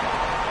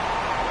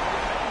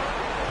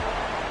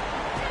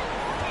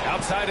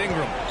 Outside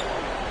Ingram.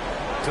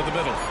 To the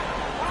middle.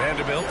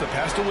 Vanderbilt, the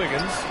pass to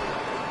Wiggins.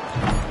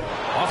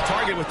 Off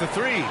target with the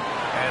three.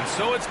 And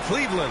so it's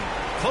Cleveland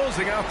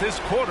closing out this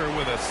quarter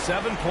with a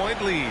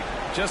 7-point lead.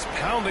 Just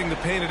pounding the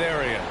painted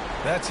area.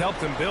 That's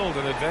helped them build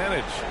an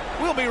advantage.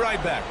 We'll be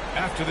right back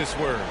after this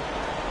word.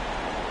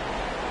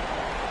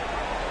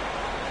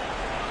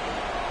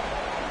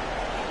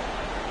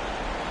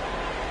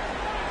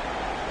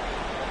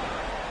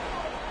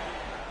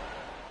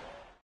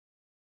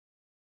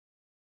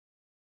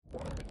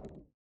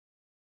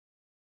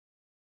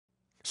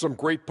 Some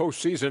great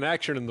postseason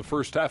action in the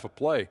first half of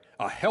play.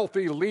 A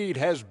healthy lead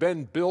has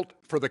been built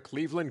for the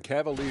Cleveland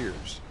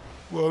Cavaliers.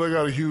 Well, they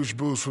got a huge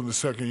boost from the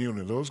second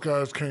unit. Those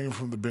guys came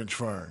from the bench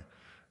firing.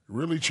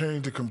 Really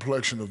changed the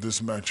complexion of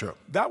this matchup.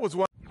 That was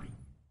one.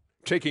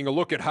 Taking a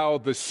look at how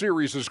the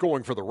series is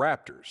going for the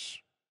Raptors.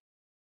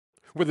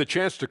 With a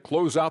chance to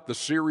close out the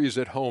series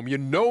at home, you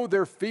know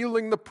they're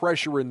feeling the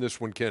pressure in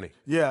this one, Kenny.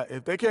 Yeah,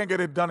 if they can't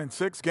get it done in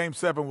 6, Game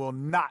 7 will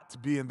not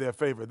be in their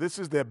favor. This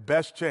is their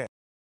best chance.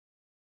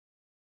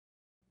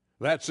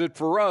 That's it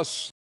for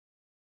us.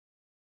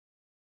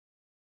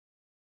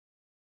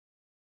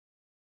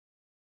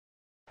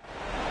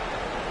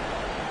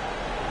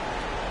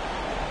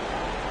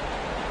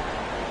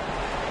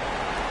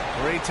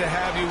 Great to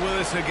have you with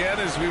us again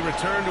as we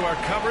return to our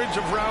coverage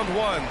of round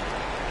one.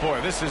 Boy,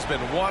 this has been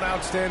one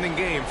outstanding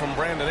game from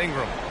Brandon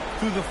Ingram.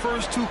 Through the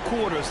first 2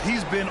 quarters,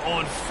 he's been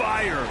on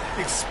fire.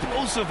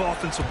 Explosive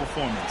offensive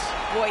performance.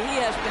 Boy, he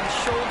has been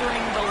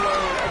shouldering the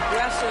load.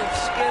 Aggressive,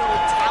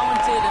 skilled,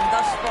 talented, and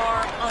thus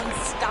far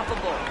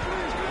unstoppable.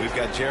 We've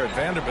got Jared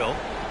Vanderbilt,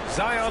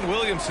 Zion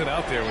Williamson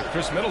out there with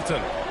Chris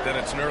Middleton. Then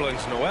it's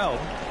Nerlens Noel,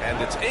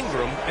 and it's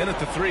Ingram in at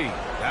the 3.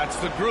 That's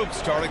the group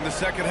starting the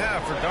second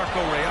half for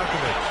Darko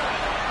Rajakovic.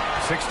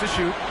 6 to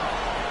shoot.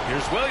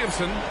 Here's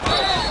Williamson.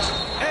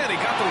 And he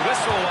got the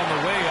whistle on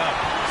the way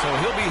up. So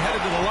he'll be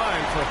headed to the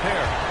line for a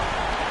pair.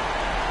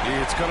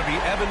 It's going to be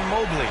Evan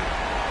Mobley.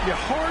 Yeah,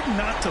 hard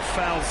not to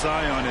foul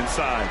Zion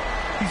inside.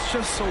 He's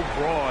just so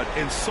broad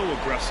and so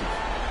aggressive.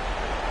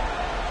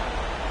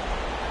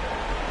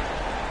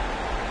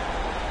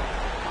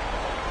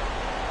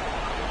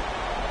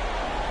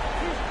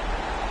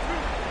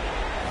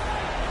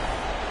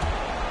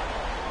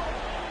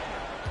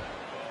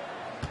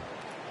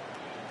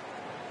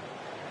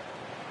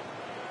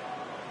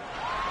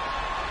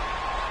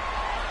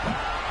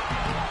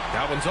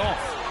 That one's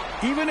off.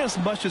 Even as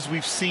much as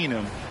we've seen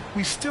him,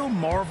 we still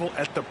marvel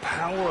at the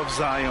power of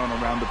Zion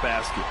around the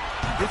basket.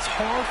 It's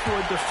hard for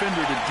a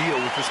defender to deal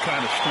with this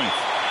kind of strength.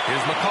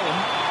 Here's McCollum.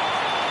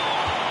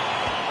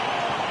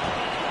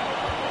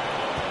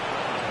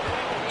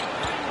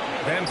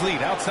 Van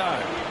Vliet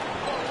outside.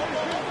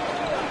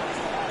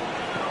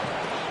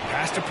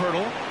 Pass to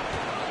Pirtle.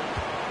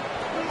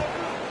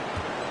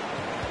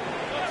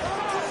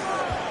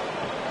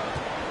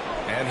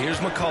 And here's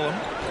McCollum.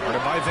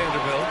 Guarded by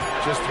Vanderbilt.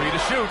 Just 3 to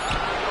shoot.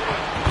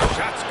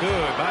 Shot's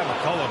good by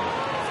McCollum.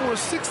 For a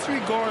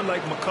 6'3" guard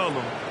like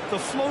McCollum, the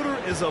floater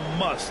is a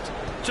must.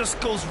 Just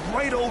goes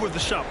right over the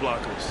shot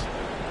blockers.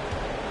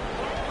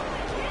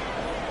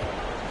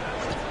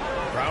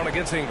 Brown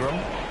against Ingram.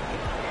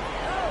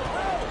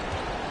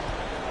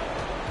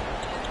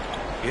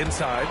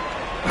 Inside.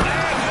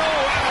 And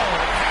Noel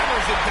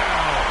hammers it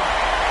down.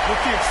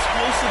 With the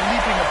explosive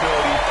leaping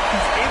ability,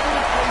 he's able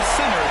to play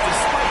center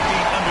despite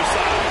being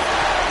undersized.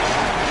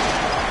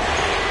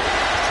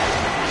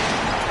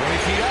 20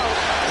 feet out.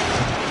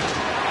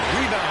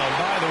 Rebound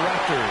by the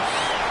Raptors.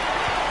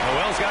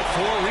 Noel's got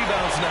 4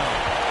 rebounds now.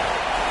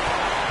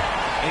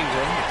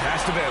 Ingram,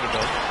 pass to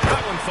Vanderbilt.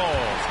 That one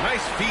falls.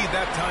 Nice feed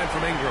that time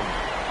from Ingram.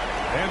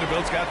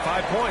 Vanderbilt's got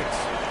 5 points.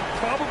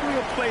 probably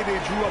a play they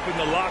drew up in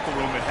the locker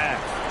room at half.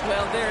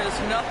 Well, there is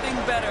nothing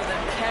better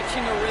than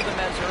catching a rhythm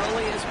as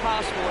early as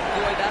possible. And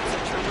boy, that's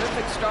a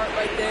terrific start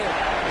right there.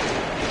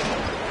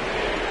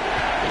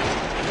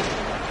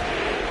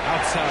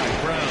 Outside,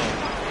 Brown.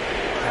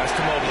 Pass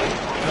to Mobley.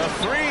 The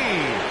three.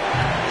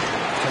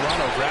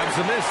 Toronto grabs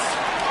a miss.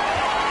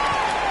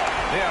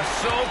 They are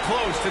so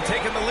close to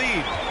taking the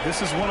lead.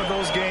 This is one of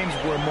those games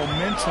where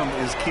momentum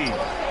is key.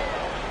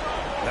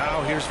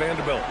 Now here's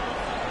Vanderbilt.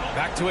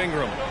 Back to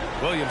Ingram.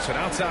 Williamson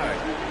outside.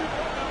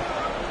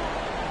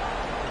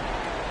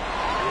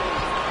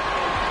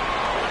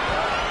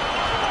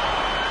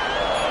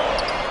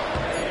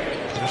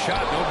 The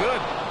shot no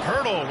good.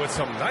 Hurdle with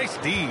some nice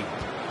D.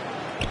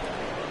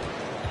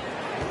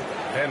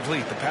 Van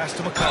Vliet, the pass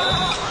to McCollum.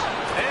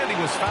 And he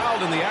was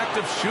fouled in the act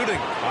of shooting.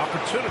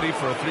 Opportunity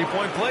for a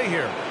three-point play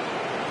here.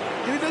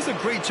 And he does a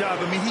great job.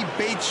 I mean, he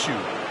baits you.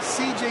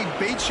 CJ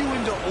baits you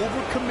into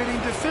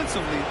overcommitting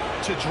defensively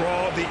to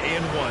draw the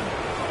and-one.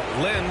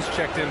 Lenz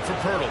checked in for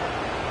Pirtle.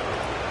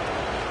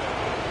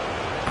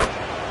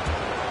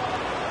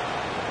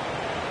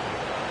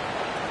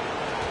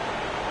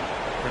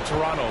 For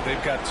Toronto,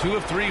 they've got 2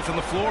 of 3 from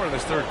the floor in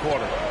this third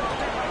quarter.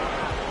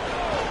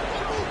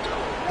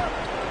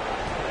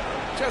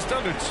 Just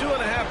under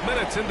 2.5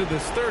 minutes into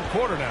this third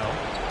quarter now.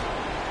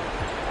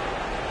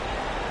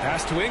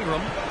 Pass to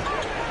Ingram.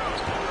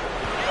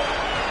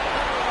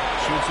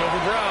 Shoots over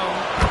Brown.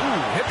 Ooh,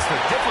 hits the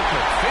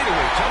difficult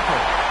fadeaway jumper.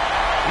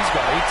 He's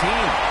got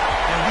 18.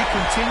 And we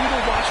continue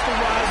to watch the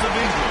rise of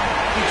Ingram.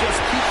 He just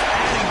keeps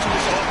adding to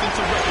his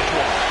offensive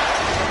repertoire.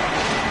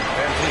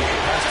 Van Vliet,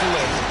 pass to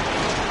Lynn.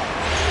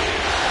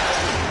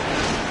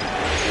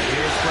 And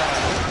here's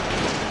Brown.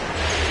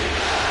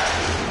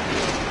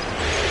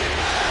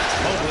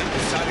 Mobley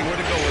deciding where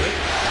to go with it.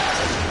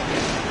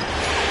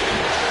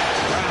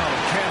 Brown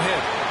can't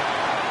hit.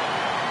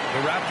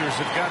 The Raptors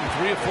have gotten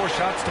 3 of 4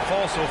 shots to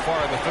fall so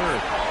far in the third.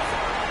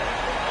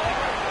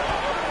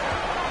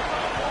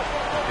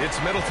 It's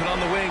Middleton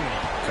on the wing,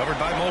 covered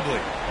by Mobley.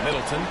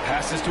 Middleton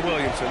passes to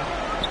Williamson.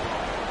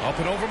 Up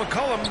and over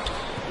McCollum.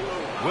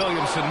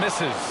 Williamson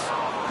misses.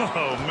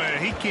 Oh,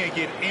 man, he can't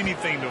get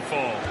anything to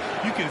fall.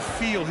 You can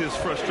feel his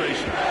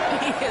frustration.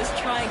 He is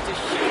trying to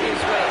shoot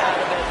his way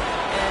out of it,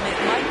 and it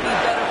might be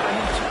better for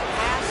him to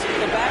pass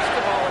the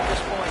basketball at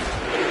this point.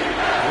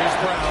 Here's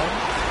Brown.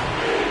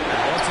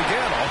 And once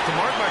again, off the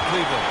mark by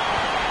Cleveland.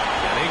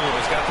 And Ingram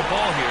has got the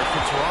ball here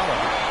for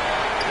Toronto.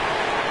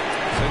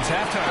 Since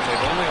halftime,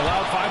 they've only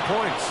allowed 5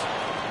 points.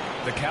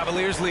 The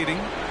Cavaliers leading.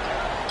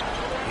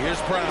 Here's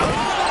Brown.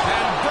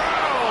 And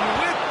Brown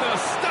with the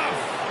stuff.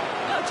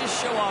 Now just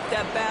show off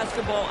that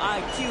basketball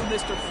IQ,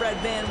 Mr. Fred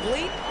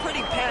VanVleet.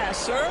 Pretty pass,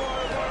 sir.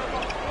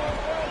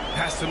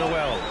 Pass to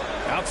Noel.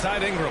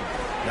 Outside Ingram.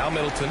 Now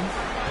Middleton.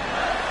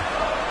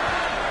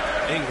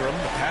 Ingram,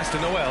 the pass to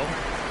Noel.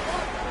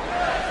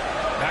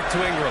 Back to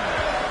Ingram.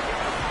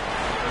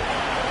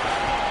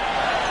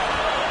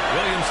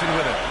 Williamson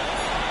with it.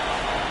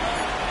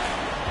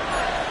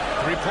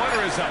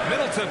 Three-pointer is up.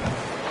 Middleton.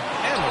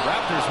 And the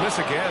Raptors miss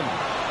again.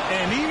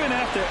 And even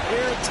after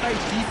airtight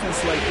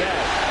defense like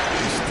that,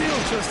 you still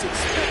just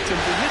expect him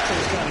to hit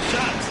those kind of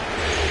shots.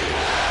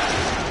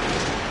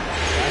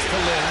 Pass to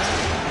Lynn.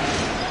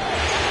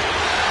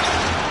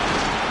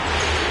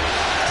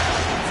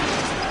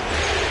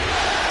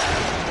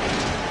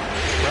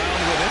 Brown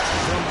with it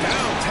from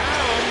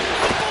downtown.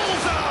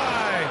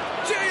 Bullseye!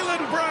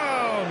 Jaylen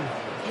Brown!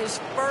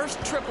 His first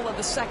triple of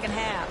the second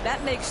half.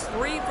 That makes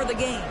 3 for the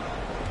game.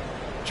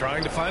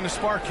 Trying to find a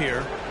spark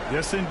here.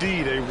 Yes,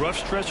 indeed. A rough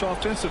stretch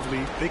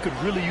offensively. They could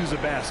really use a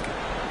basket.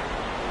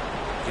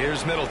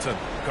 Here's Middleton,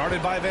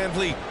 guarded by Van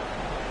Vliet.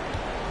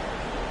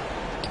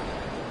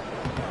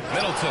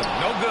 Middleton,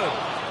 no good.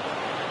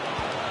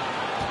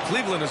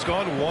 Cleveland has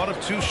gone 1 of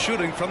 2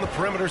 shooting from the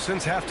perimeter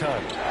since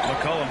halftime.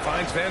 McCollum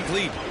finds Van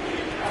Vliet.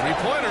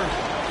 Three-pointer.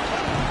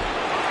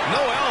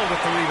 Noel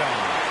with the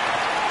rebound.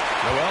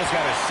 Noel's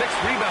got his 6th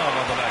rebound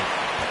on the night.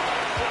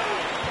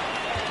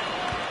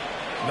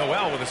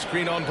 Noel with a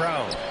screen on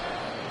Brown.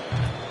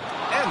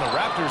 And the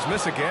Raptors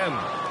miss again.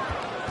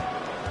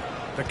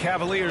 The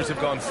Cavaliers have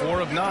gone 4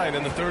 of 9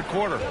 in the third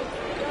quarter.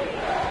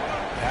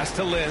 Pass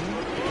to Lynn.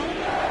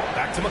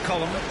 Back to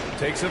McCollum.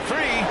 Takes a 3.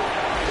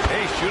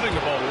 Hey, shooting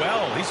the ball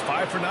well. He's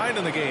 5 for 9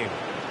 in the game.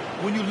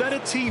 When you let a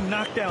team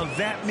knock down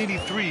that many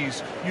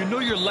threes, you know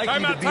you're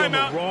likely to be on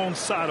the wrong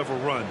side of a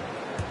run.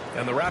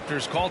 And the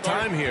Raptors call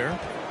time here.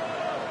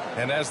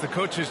 And as the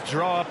coaches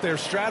draw up their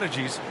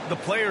strategies, the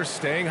players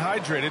staying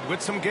hydrated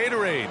with some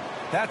Gatorade.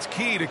 That's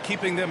key to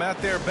keeping them at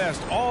their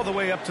best all the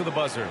way up to the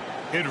buzzer.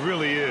 It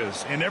really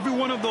is. And every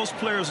one of those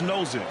players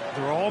knows it.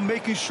 They're all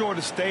making sure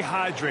to stay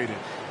hydrated.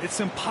 It's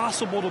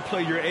impossible to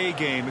play your A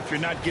game if you're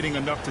not getting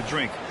enough to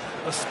drink,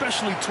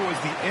 especially towards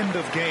the end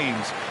of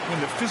games when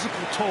the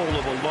physical toll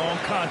of a long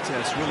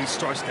contest really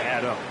starts to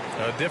add up.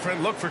 A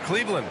different look for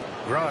Cleveland.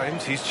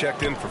 Grimes, he's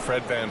checked in for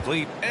Fred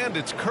VanVleet, and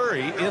it's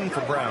Curry in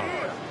for Brown.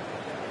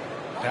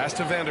 Pass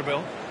to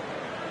Vanderbilt.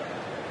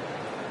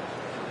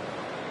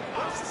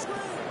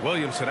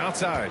 Williamson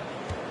outside.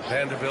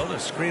 Vanderbilt, a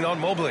screen on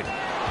Mobley.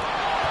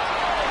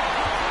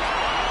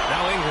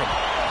 Now Ingram.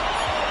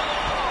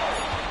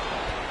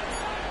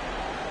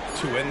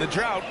 To end the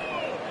drought.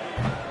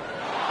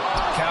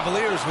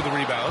 Cavaliers with a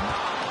rebound.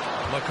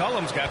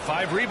 McCollum's got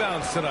 5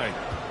 rebounds tonight.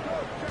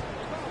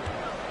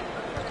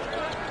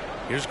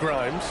 Here's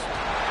Grimes.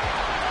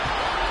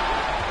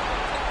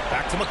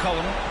 Back to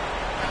McCollum.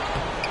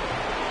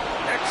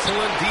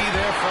 Excellent D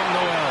there from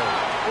Noel.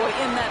 Boy,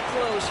 in that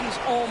close, he's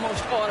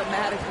almost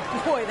automatic.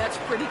 Boy, that's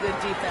pretty good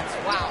defense.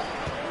 Wow.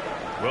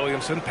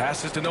 Williamson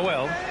passes to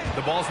Noel.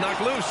 The ball's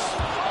knocked loose.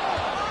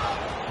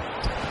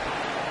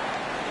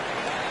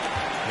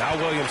 Now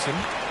Williamson.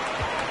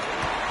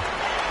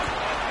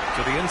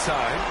 To the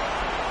inside.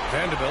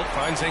 Vanderbilt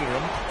finds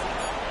Ingram.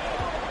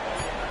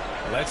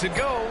 Lets it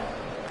go.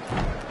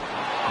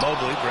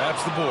 Mobley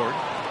grabs the board.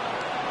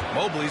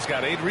 Mobley's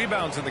got 8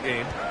 rebounds in the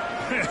game.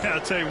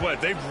 I'll tell you what,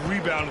 they've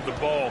rebounded the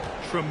ball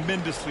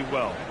tremendously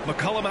well.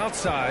 McCollum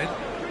outside.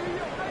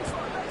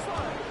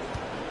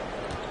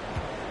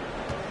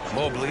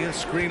 Mobley, a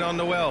screen on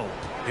Noel.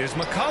 Here's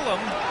McCollum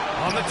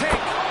on the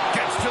take.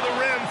 Gets to the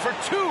rim for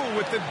 2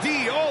 with the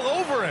D all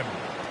over him.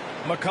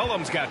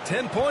 McCollum's got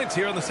 10 points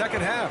here in the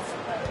second half.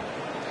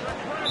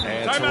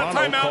 And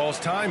Toronto calls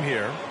time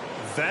here.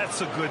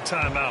 That's a good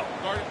timeout.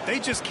 They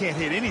just can't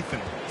hit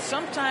anything.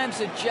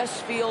 Sometimes it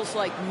just feels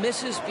like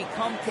misses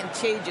become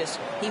contagious.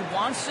 He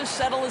wants to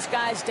settle his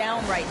guys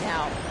down right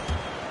now.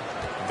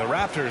 The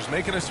Raptors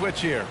making a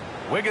switch here.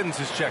 Wiggins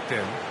is checked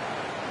in.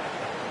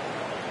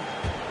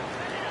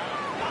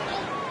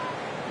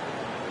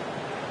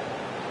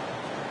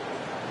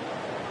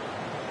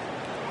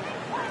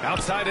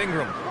 Outside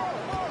Ingram.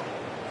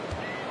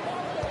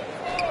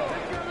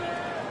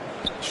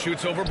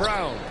 Shoots over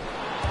Brown.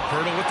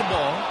 Pirtle with the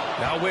ball.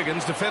 Now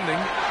Wiggins defending.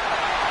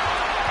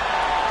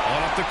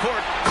 On up the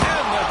court.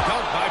 And the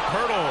dunk by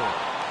Pirtle.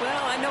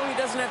 Well, I know he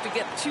doesn't have to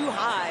get too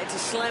high to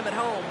slam it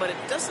home, but it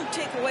doesn't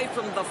take away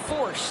from the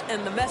force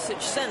and the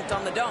message sent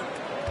on the dunk.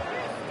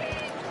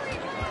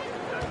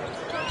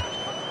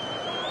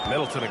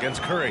 Middleton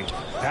against Curry.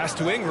 Pass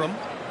to Ingram.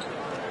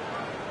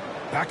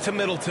 Back to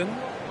Middleton.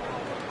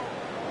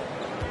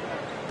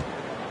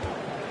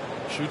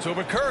 Shoots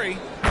over Curry.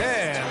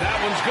 And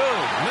that one's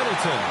good.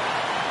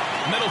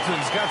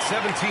 Middleton's got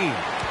 17.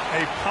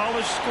 A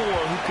polished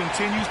scorer who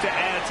continues to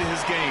add to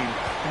his game.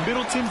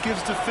 Middleton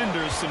gives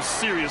defenders some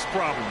serious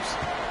problems.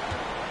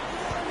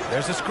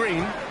 There's a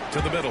screen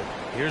to the middle.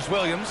 Here's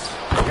Williams.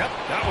 Yep,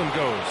 that one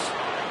goes.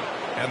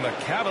 And the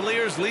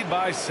Cavaliers lead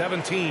by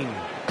 17.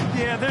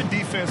 Yeah, their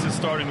defense is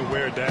starting to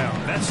wear down.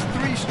 That's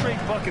 3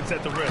 straight buckets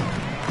at the rim.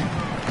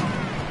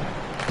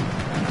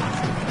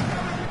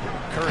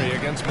 Curry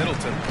against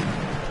Middleton.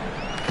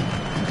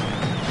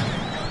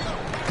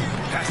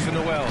 Pass to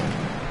Noel.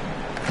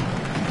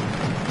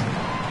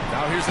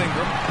 Now here's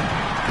Ingram.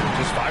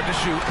 Just 5 to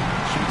shoot.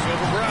 Shoots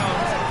over Brown.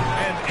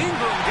 And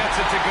Ingram gets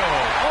it to go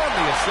on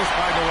the assist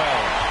by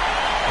Noel.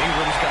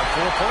 Ingram's got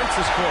 4 points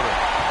this quarter.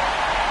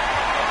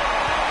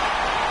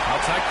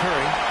 Outside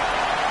Curry.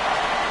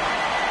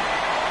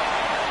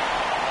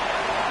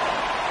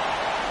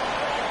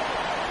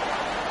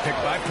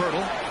 Picked by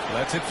Pirtle.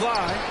 Lets it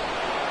fly.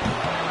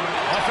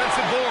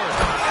 Offensive board.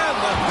 And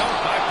the dunk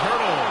by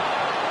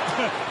Pirtle.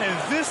 And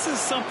this is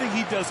something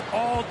he does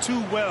all too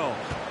well.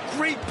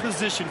 Great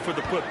position for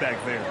the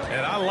putback there.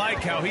 And I like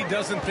how he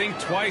doesn't think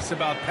twice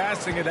about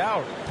passing it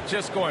out.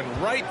 Just going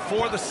right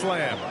for the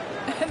slam.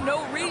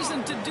 No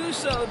reason to do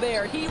so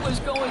there. He was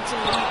going to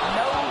lead,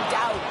 no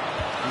doubt.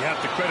 You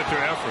have to credit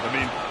their effort. I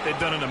mean, they've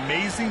done an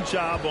amazing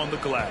job on the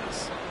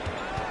glass.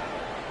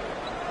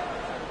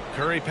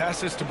 Curry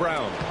passes to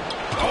Brown.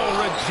 Oh,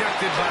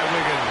 rejected by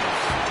Wiggins.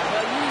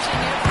 Well,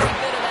 using every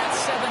bit of that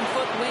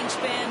 7-foot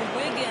wingspan,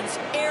 Wiggins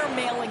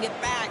air-mailing it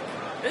back.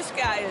 This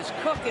guy is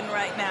cooking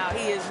right now.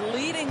 He is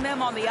leading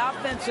them on the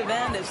offensive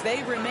end as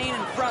they remain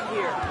in front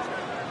here.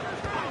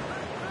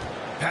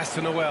 Pass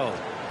to Noel.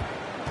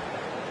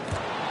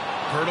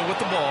 Pirtle with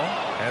the ball,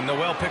 and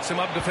Noel picks him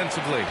up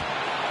defensively.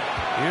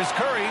 Here's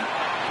Curry.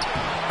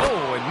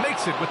 Oh, and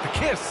makes it with the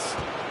kiss.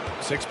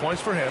 6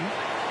 points for him.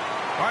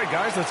 All right,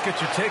 guys, let's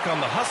get your take on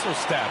the hustle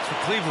stats for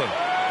Cleveland.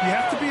 You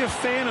have to be a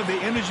fan of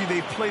the energy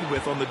they've played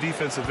with on the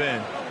defensive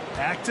end.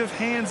 Active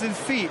hands and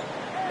feet,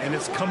 and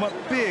it's come up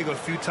big a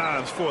few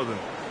times for them.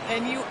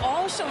 And you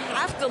also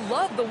have to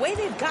love the way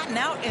they've gotten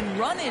out and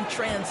run in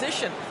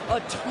transition.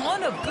 A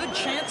ton of good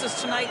chances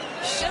tonight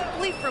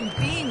simply from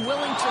being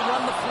willing to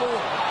run the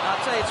floor. I'll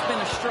tell you, it's been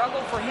a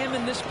struggle for him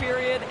in this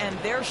period, and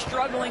they're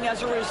struggling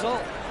as a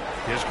result.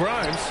 Here's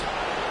Grimes.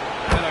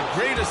 And a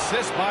great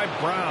assist by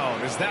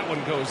Brown as that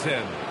one goes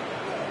in.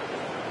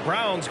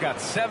 Brown's got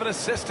 7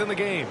 assists in the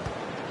game.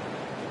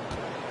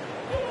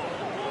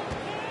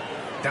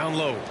 Down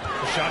low.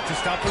 A shot to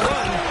stop the run.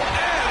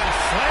 And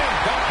slam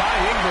dunk by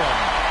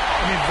Ingram.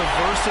 I mean, the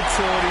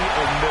versatility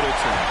of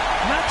Middleton.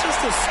 Not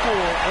just a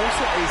scorer,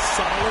 also a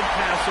solid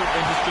passer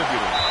and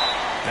distributor.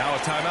 Now a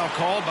timeout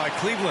called by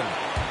Cleveland.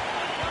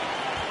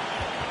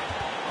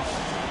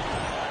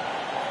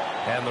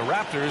 And the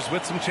Raptors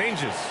with some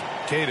changes.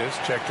 Cadis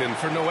checked in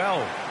for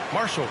Noel.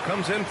 Marshall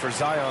comes in for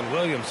Zion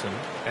Williamson,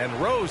 and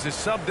Rose is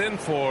subbed in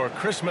for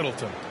Chris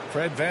Middleton.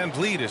 Fred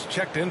VanVleet is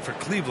checked in for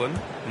Cleveland.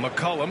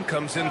 McCollum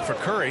comes in for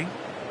Curry.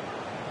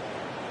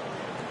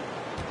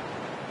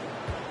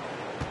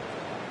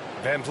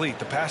 VanVleet,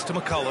 the pass to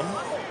McCollum.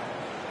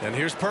 And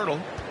here's Pirtle.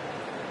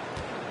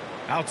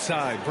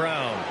 Outside,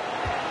 Brown.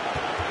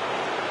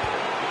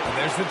 And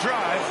there's the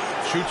drive.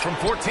 Shoots from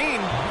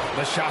 14.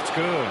 The shot's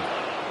good.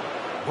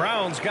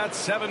 Brown's got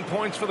 7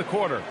 points for the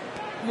quarter.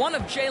 One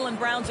of Jaylen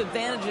Brown's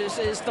advantages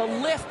is the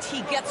lift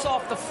he gets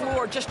off the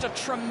floor. Just a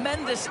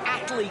tremendous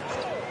athlete.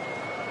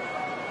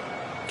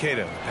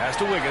 Queta, pass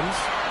to Wiggins.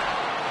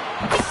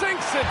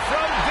 Sinks it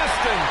from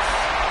distance.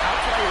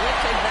 I'll tell you,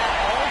 he'll take that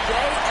all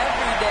day,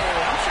 every day.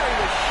 I'm sure he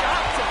was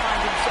shocked to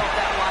find himself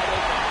that wide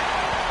open.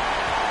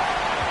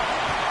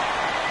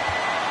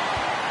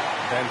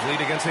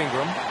 VanVleet against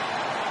Ingram.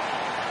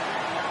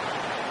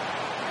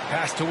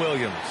 Pass to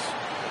Williams.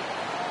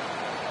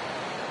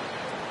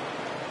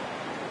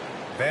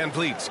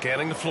 VanVleet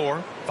scanning the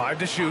floor. 5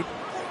 to shoot.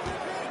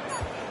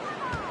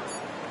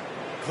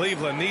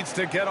 Cleveland needs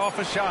to get off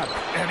a shot,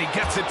 and he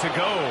gets it to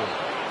go.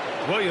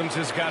 Williams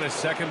has got his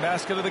second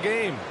basket of the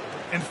game.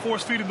 And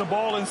force feeding the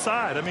ball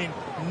inside. I mean,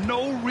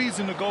 no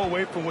reason to go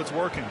away from what's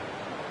working.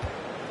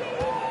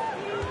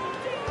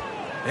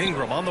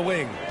 Ingram on the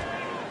wing.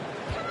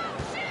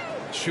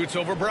 Shoots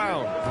over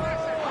Brown.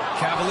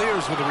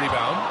 Cavaliers with a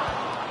rebound.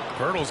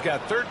 Pirtle's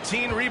got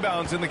 13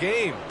 rebounds in the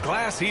game.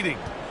 Glass eating.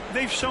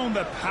 They've shown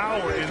that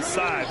power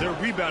inside. Their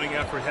rebounding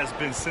effort has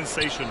been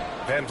sensational.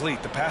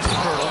 VanVleet, the pass to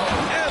Pirtle.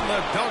 And the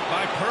dunk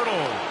by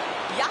Pirtle.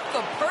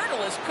 Jakob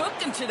Pirtle is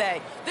cooking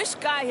today. This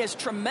guy has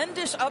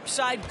tremendous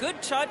upside,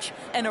 good touch,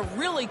 and a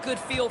really good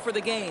feel for the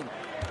game.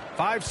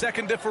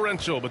 5-second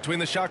differential between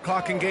the shot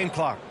clock and game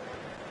clock.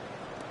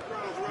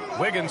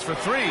 Wiggins for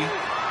 3.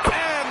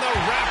 And the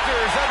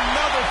Raptors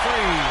another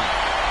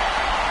 3.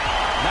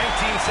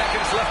 19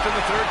 seconds left in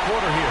the third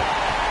quarter here.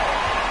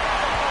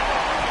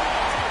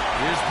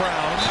 Here's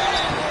Brown.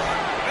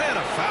 And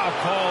a foul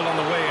called on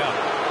the way up.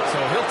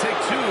 So he'll take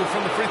 2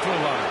 from the free throw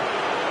line.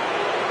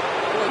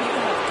 Well, you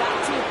have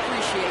got to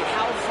appreciate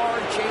how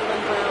hard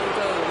Jaylen Brown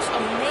goes.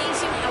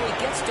 Amazing how he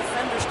gets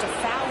defenders to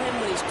foul him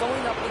when he's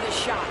going up with his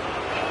shot.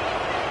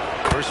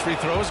 First free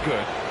throw is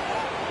good.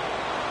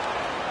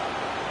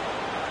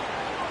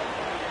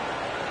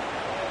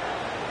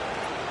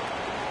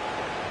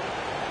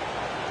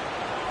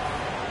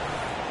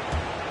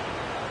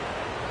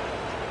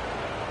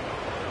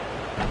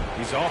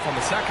 He's off on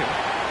the second.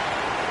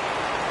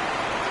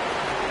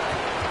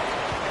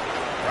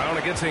 Brown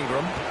against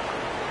Ingram.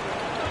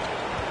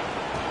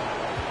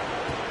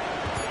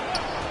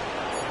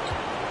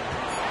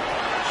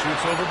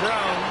 Shoots over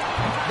Brown.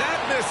 That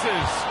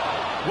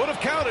misses. Would have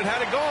counted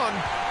had it gone.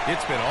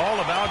 It's been all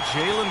about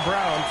Jaylen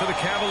Brown for the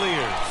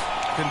Cavaliers.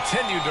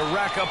 Continued to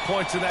rack up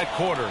points in that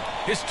quarter.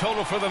 His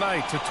total for the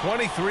night to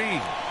 23. All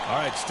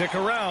right, stick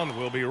around.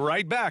 We'll be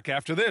right back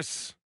after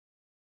this.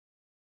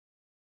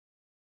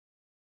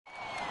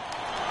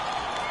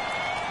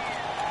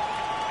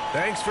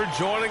 Thanks for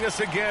joining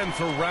us again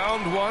for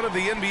round 1 of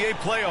the NBA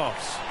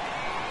playoffs.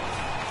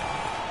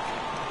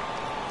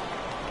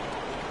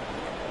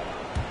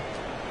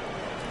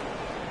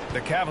 The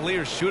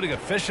Cavaliers shooting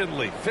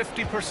efficiently,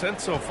 50%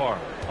 so far.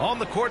 On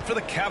the court for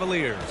the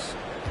Cavaliers.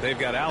 They've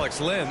got Alex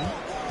Len,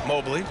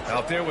 Mobley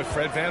out there with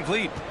Fred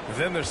VanVleet.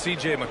 Then there's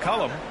C.J.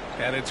 McCollum,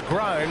 and it's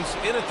Grimes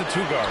in at the 2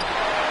 guard.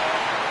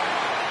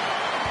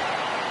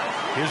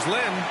 Here's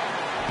Len.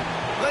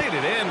 Laid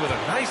it in with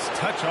a nice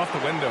touch off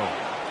the window.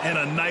 And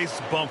a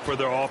nice bump for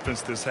their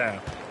offense this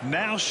half.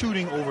 Now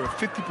shooting over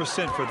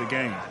 50% for the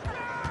game.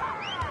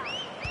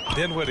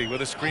 Dinwiddie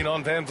with a screen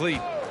on VanVleet.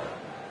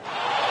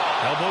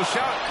 Elbow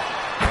shot.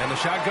 And the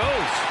shot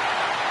goes.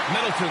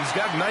 Middleton's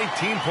got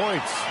 19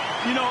 points.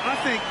 You know, I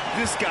think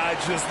this guy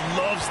just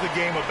loves the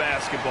game of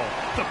basketball.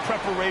 The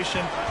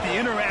preparation, the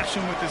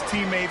interaction with his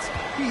teammates.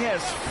 He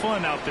has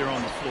fun out there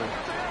on the floor.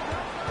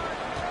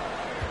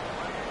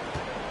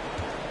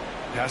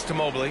 Pass to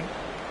Mobley.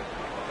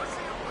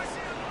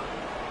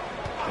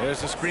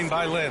 There's a screen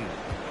by Lynn.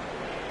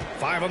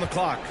 5 on the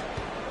clock.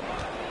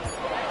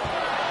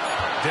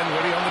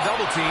 Dinwiddie on the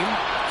double team.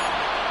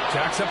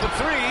 Jacks up a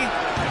 3.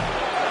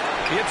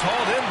 It's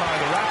hauled in by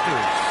the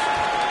Raptors.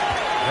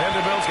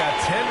 Vanderbilt's got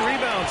 10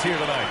 rebounds here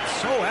tonight.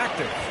 So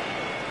active.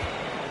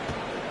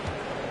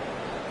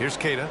 Here's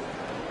Queta.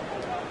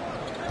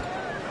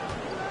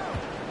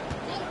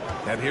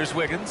 And here's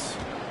Wiggins.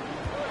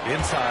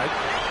 Inside.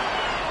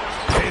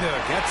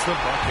 Queta gets the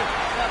bucket.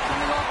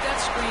 Coming off that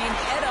screen,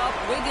 head up,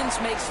 Wiggins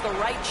makes the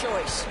right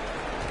choice.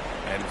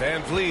 And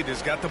VanVleet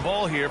has got the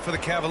ball here for the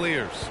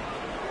Cavaliers.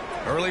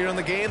 Earlier in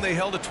the game, they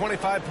held a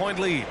 25-point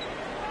lead.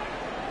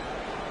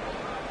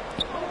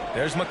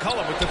 There's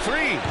McCollum with the 3. A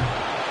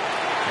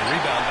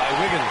rebound by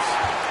Wiggins.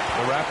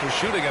 The Raptors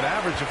shooting an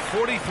average of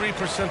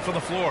 43% from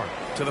the floor.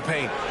 To the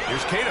paint.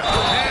 Here's Queta.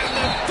 And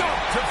the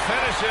dunk to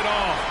finish it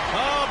off.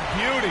 A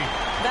beauty.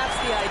 That's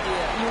the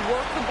idea. You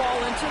work the ball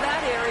into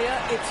that area.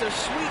 It's a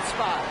sweet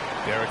spot.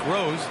 Derrick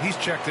Rose, he's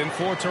checked in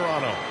for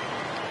Toronto.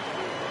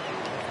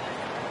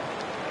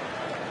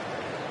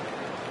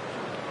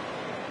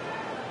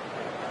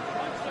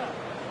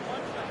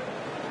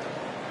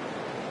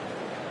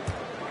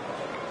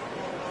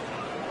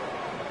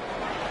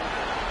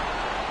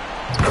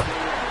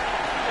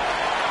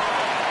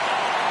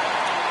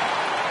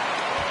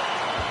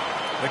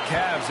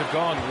 Cavs have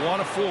gone 1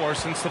 of 4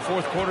 since the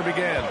fourth quarter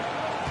began.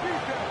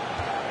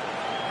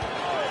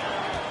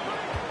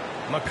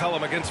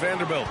 McCollum against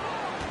Vanderbilt.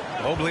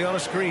 Mobley on a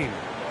screen.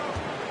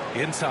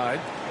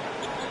 Inside.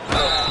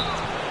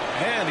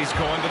 And he's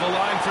going to the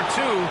line for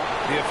 2.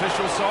 The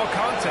official saw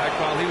contact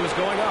while he was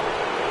going up.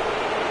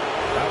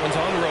 That one's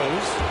on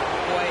Rose.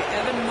 Boy,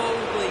 Evan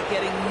Mobley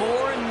getting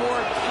more and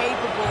more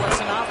capable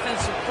as an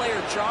offensive player.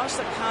 Draws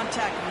the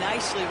contact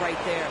nicely right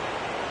there.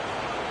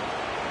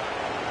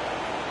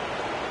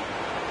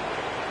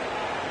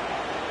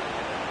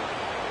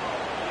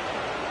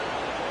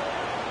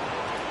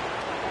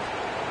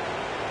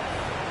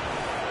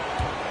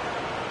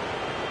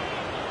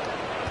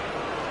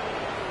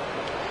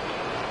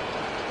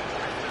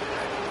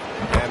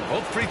 And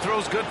both free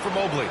throws good for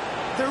Mobley.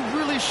 They're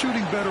really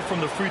shooting better from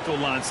the free throw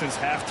line since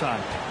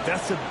halftime.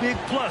 That's a big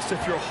plus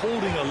if you're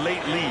holding a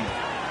late lead.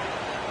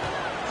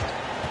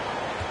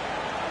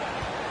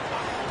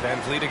 Van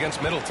Vliet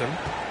against Middleton.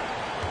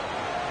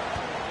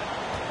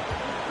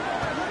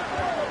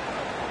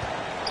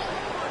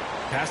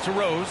 Pass to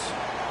Rose.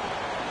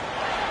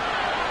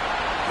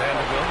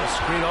 Vanderbilt, a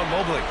screen on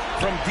Mobley.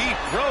 From deep,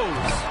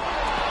 Rose.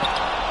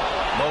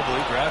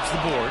 Mobley grabs the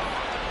board.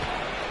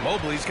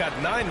 Mobley's got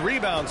 9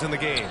 rebounds in the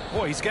game.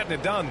 Boy, he's getting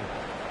it done.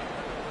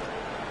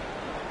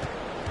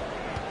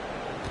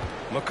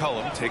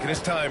 McCollum taking his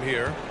time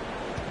here.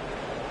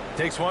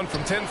 Takes one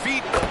from 10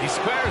 feet. He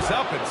squares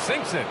up and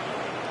sinks it.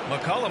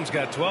 McCollum's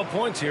got 12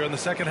 points here in the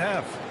second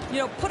half. You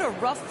know, put a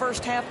rough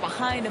first half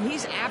behind him.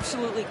 He's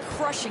absolutely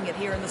crushing it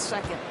here in the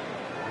second.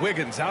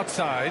 Wiggins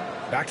outside.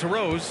 Back to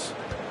Rose.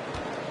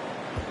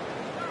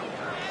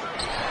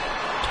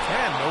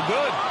 And no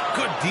good.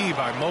 Good D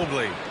by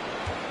Mobley.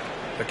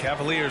 The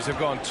Cavaliers have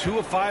gone 2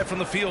 of 5 from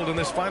the field in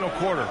this final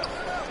quarter.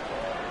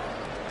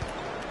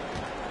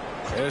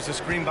 There's a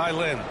screen by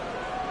Lynn. The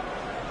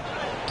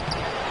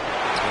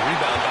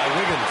rebound by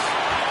Wiggins.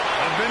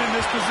 I've been in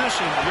this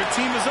position. Your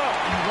team is up.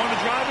 You want to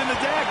drive in the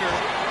dagger.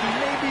 He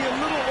may be a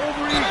little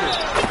overeager.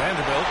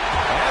 Vanderbilt.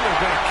 And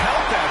they're going to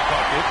count that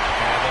bucket.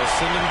 And they'll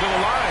send him to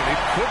the line. It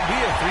could be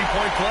a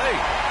 3-point play.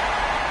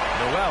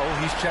 Noel,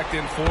 he's checked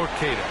in for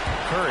Cada.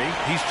 Curry,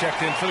 he's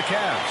checked in for the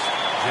Cavs.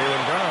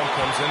 Jaylen Brown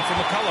comes in for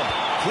McCollum.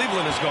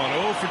 Cleveland has gone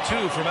 0 for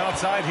 2 from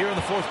outside here in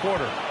the fourth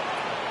quarter.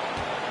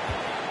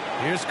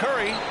 Here's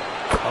Curry.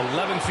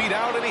 11 feet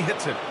out, and he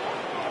hits it.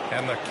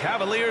 And the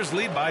Cavaliers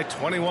lead by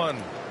 21.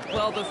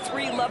 Well, the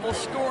 3-level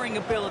scoring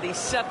ability.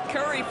 Seth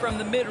Curry from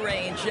the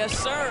mid-range. Yes,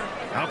 sir.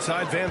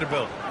 Outside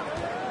Vanderbilt.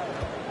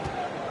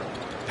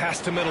 Pass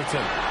to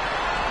Middleton.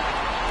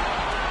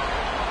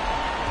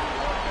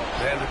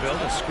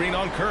 Vanderbilt, a screen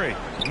on Curry.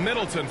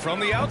 Middleton from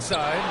the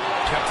outside.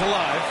 Kept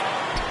alive.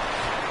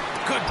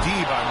 Good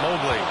D by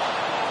Mobley.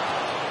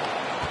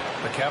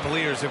 The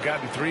Cavaliers have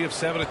gotten 3 of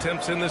 7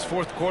 attempts in this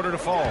fourth quarter to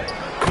fall.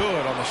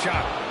 Good on the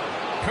shot.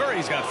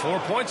 Curry's got 4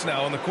 points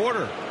now in the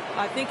quarter.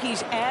 I think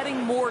he's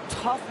adding more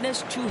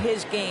toughness to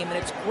his game, and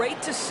it's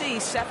great to see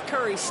Seth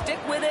Curry stick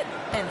with it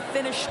and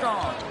finish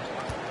strong.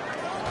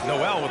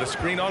 Noel with a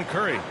screen on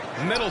Curry.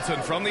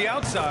 Middleton from the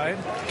outside.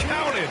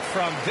 Counted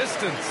from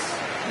distance.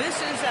 This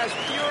is as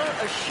pure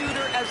a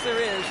shooter as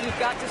there is. You've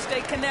got to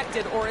stay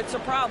connected or it's a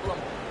problem.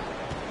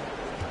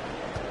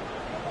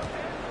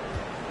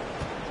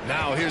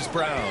 Now here's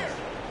Brown.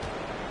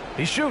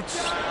 He shoots.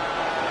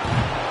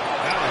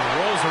 That one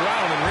rolls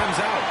around and rims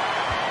out.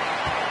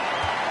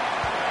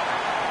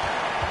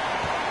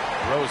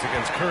 Rose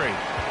against Curry.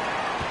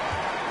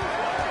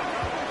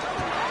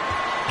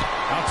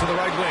 Out to the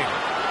right wing.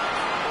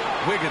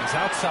 Wiggins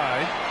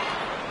outside.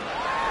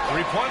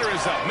 Three-pointer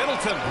is up.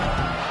 Middleton.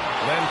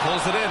 Len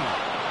pulls it in.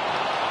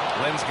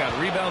 Len's got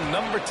rebound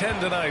number 10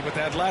 tonight with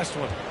that last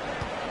one.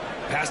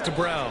 Pass to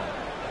Brown.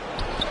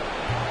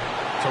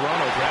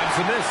 Toronto grabs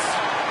the miss.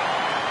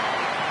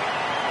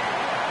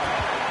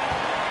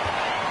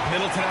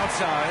 Middleton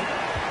outside.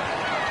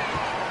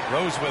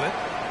 Rose with it.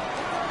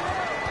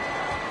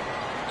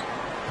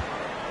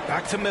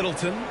 Back to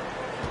Middleton.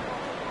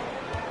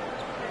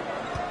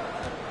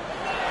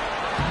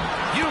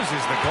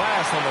 Uses the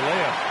glass on the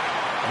layup.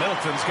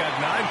 Middleton's got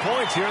 9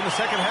 points here in the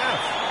second half.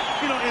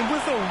 You know, and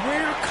with a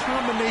rare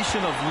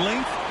combination of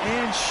length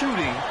and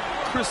shooting,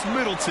 Chris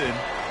Middleton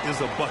is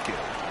a bucket.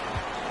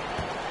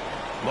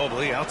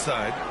 Mobley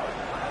outside.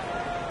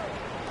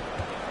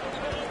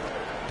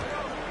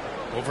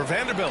 Over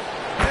Vanderbilt.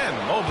 And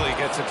Mobley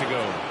gets it to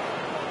go.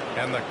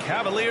 And the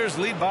Cavaliers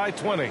lead by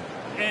 20.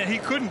 And he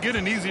couldn't get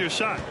an easier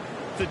shot.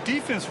 The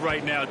defense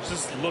right now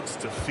just looks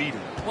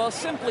defeated. Well,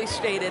 simply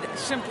stated,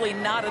 simply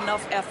not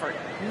enough effort,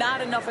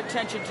 not enough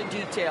attention to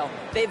detail.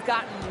 They've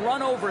gotten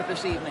run over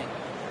this evening.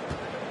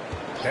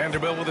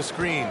 Vanderbilt with a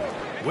screen.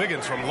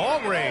 Wiggins from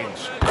long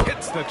range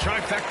hits the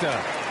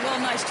trifecta. Well,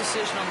 nice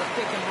decision on the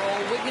pick and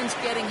roll. Wiggins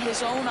getting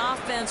his own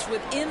offense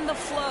within the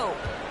flow.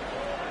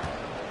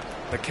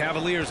 The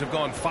Cavaliers have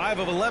gone 5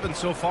 of 11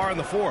 so far in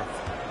the fourth.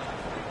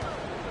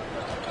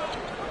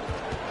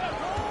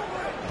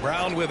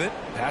 Brown with it.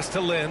 Pass to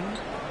Lynn.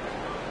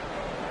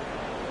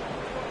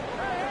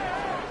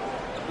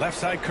 Left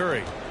side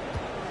Curry.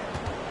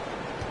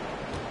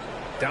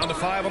 Down to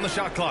 5 on the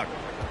shot clock.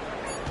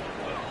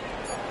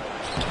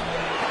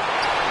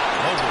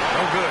 Mobley,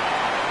 no good.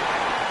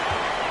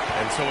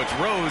 And so it's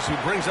Rose who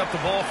brings up the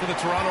ball for the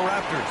Toronto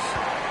Raptors.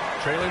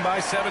 Trailing by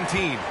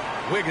 17.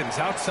 Wiggins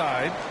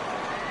outside.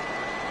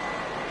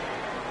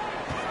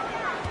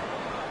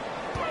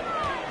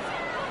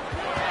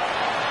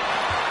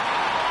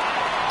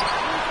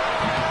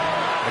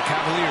 The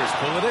Cavaliers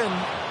pull it in.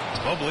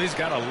 Mobley's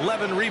got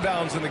 11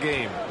 rebounds in the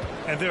game.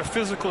 And their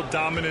physical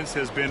dominance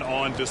has been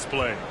on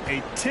display.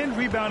 A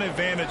 10-rebound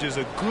advantage is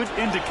a good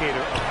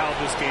indicator of how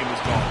this game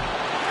is going.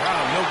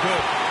 Wow, no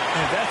good.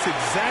 And that's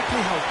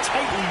exactly how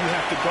tightly you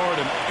have to guard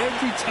him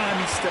every time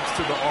he steps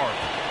to the arc.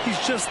 He's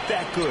just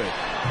that good.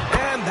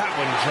 And that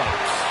one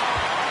drops.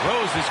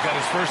 Rose has got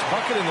his first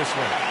bucket in this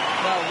one.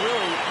 Well,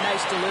 really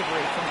nice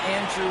delivery from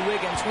Andrew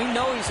Wiggins. We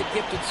know he's a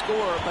gifted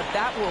scorer, but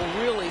that will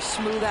really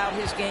smooth out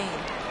his game.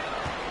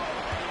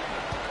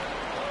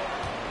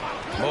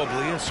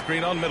 Mobley, a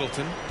screen on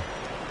Middleton.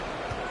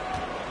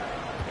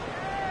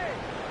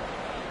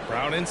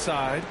 Brown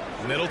inside.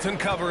 Middleton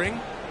covering.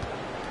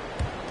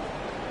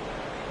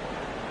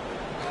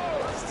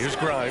 Here's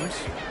Grimes.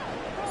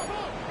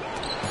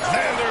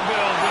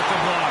 Vanderbilt with the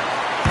block.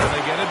 And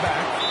they get it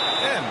back.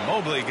 And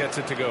Mobley gets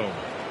it to go.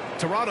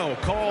 Toronto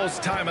calls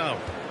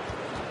timeout.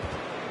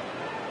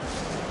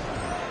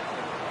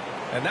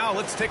 And now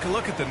let's take a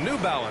look at the New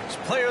Balance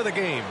player of the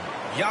game,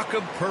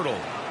 Jakob Poeltl.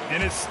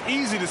 And it's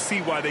easy to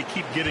see why they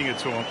keep getting it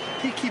to him.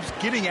 He keeps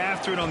getting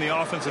after it on the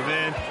offensive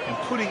end and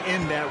putting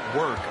in that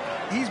work.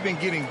 He's been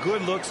getting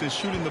good looks and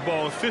shooting the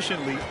ball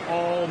efficiently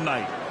all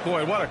night.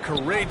 Boy, what a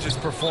courageous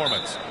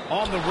performance.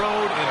 On the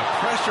road in a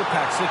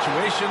pressure-packed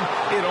situation,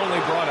 it only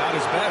brought out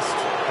his best.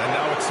 And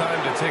now it's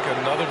time to take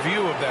another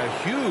view of that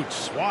huge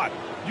swat.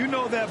 You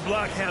know that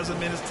block has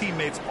him and his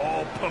teammates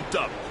all pumped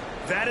up.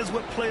 That is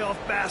what playoff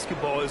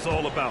basketball is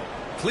all about.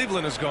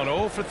 Cleveland has gone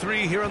 0 for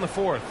 3 here in the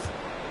fourth.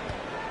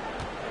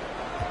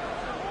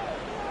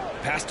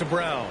 Pass to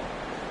Brown.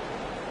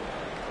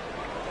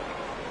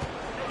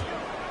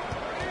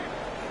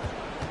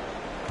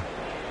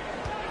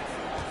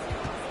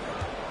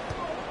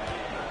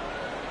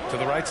 To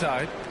the right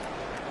side.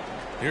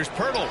 Here's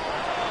Poeltl.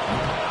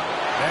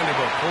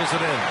 Vanderbilt pulls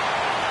it in.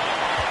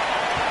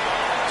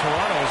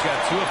 Toronto's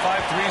got 2 of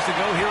 5 threes to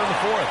go here in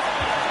the fourth.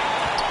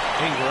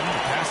 Ingram,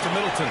 pass to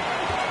Middleton.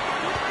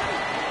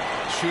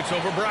 Shoots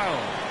over Brown.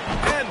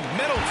 And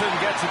Middleton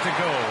gets it to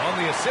go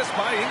on the assist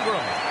by Ingram.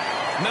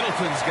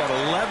 Middleton's got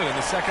 11 in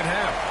the second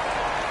half.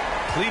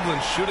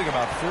 Cleveland's shooting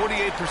about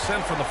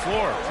 48% from the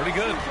floor. Pretty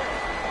good.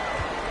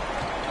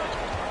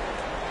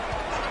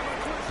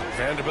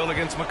 Vanderbilt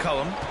against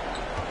McCollum.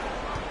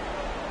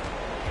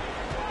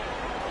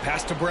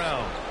 Pass to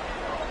Brown.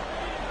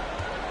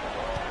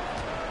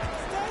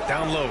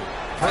 Down low.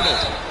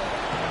 Poeltl.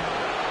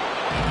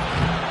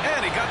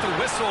 And he got the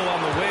whistle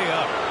on the way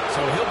up. So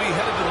he'll be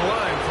headed to the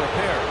line for a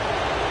pair.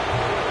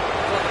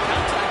 Well, the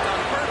contact on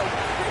Poeltl,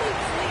 pretty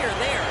clear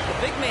there. The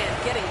big man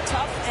getting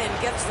tough and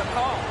gets the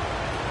call.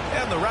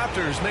 And the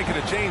Raptors making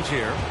a change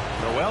here.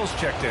 Noel's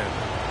checked in.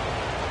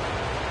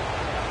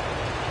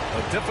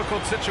 A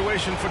difficult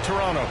situation for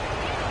Toronto.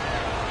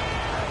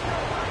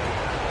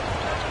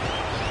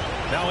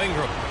 Now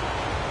Ingram.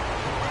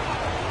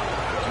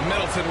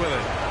 Middleton with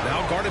it.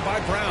 Now guarded by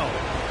Brown.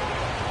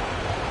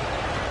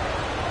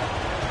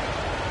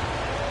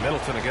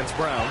 Middleton against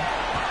Brown.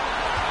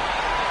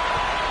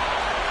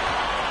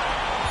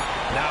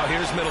 Now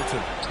here's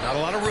Middleton. Not a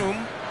lot of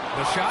room.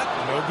 The shot,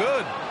 no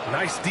good.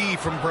 Nice D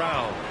from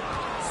Brown.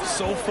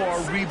 So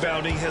far,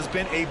 rebounding has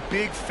been a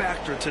big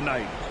factor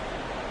tonight.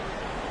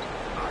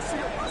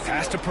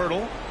 Pass to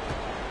Poeltl.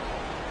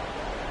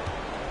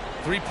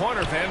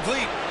 Three-pointer, Van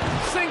Vliet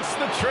sinks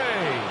the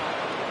tray.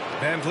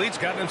 Van Vliet's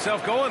gotten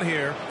himself going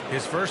here.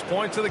 His first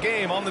points of the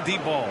game on the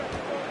deep ball.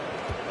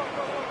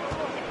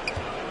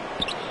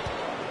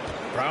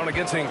 Brown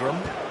against Ingram.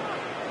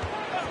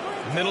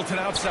 Middleton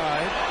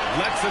outside.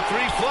 Lets the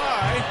three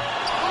fly.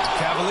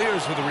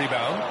 Cavaliers with the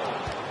rebound.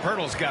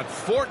 Poeltl's got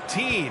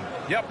 14.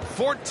 Yep,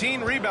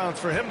 14 rebounds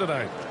for him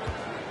tonight.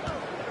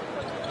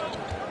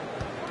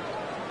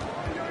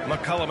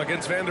 McCollum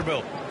against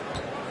Vanderbilt.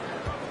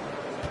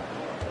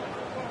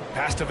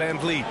 Pass to Van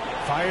Vliet.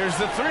 Fires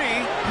the three.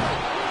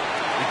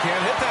 He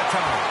can't hit that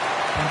time.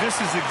 And this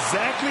is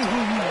exactly who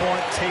you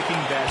want taking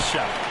that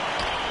shot.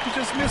 He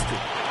just missed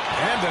it.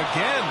 And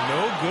again,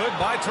 no good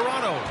by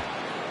Toronto.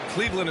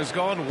 Cleveland has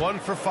gone 1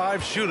 for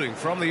 5 shooting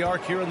from the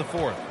arc here in the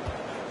fourth.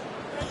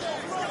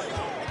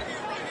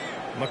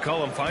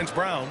 McCollum finds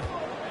Brown.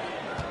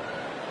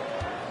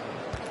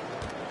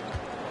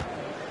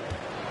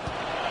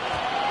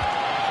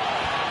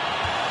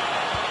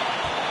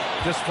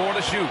 Just 4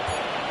 to shoot.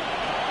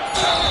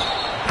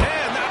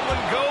 And that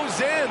one goes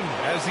in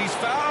as he's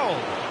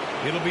fouled.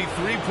 It'll be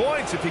 3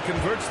 points if he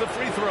converts the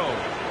free throw.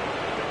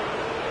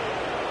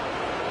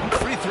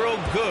 Free throw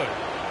good.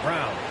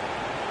 Brown.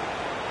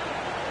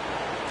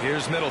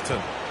 Here's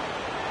Middleton.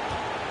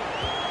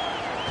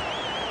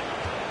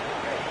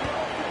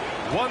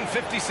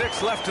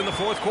 1:56 left in the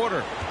fourth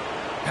quarter.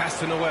 Pass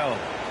to Noel.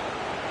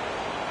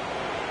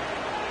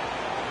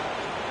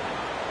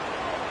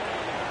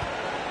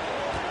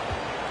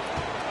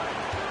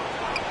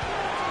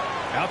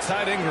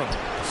 Outside Ingram.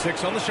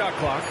 6 on the shot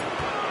clock.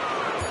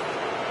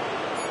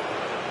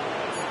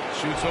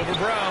 Shoots over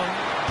Brown.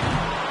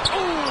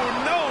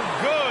 Oh, no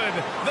good.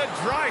 The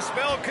dry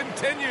spell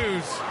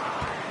continues.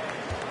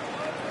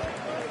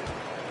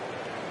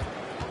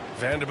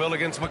 Vanderbilt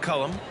against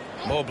McCollum.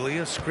 Mobley,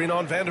 a screen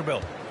on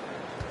Vanderbilt.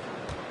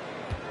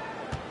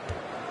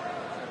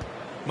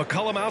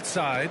 McCollum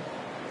outside.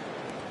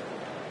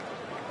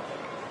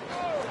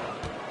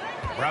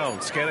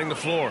 Brown scanning the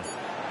floor.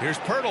 Here's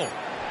Pirtle.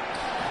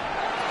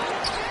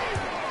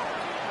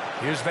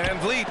 Here's Van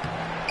Vliet.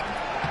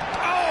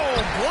 Oh,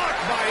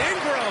 blocked by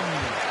Ingram.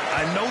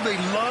 I know they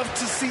love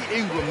to see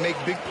Ingram make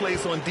big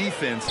plays on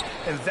defense,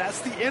 and that's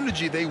the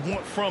energy they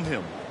want from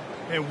him.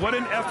 And what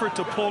an effort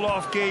to pull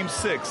off Game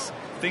 6.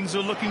 Things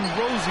are looking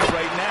rosy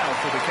right now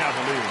for the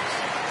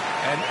Cavaliers.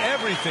 And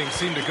everything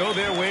seemed to go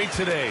their way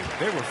today.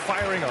 They were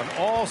firing on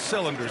all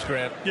cylinders,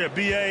 Grant. Yeah,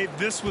 B.A.,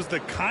 this was the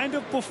kind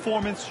of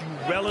performance you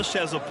relish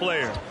as a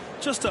player.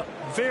 Just a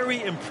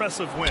very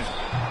impressive win.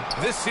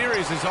 This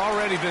series has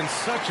already been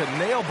such a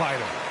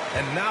nail-biter,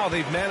 and now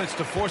they've managed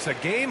to force a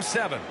Game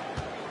 7.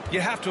 You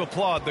have to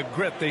applaud the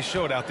grit they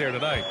showed out there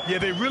tonight. Yeah,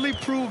 they really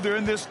proved they're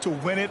in this to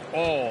win it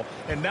all.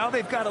 And now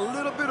they've got a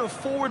little bit of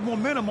forward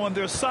momentum on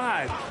their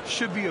side.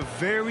 Should be a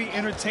very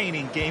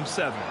entertaining Game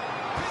 7.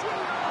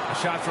 A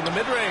shot from the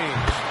mid-range.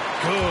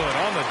 Good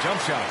on the jump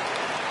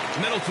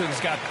shot. Middleton's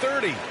got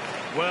 30.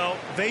 Well,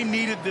 they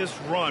needed this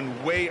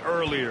run way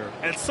earlier.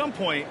 At some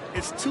point,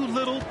 it's too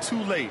little,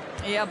 too late.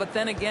 Yeah, but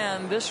then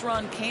again, this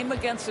run came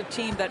against a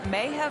team that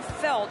may have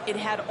felt it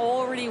had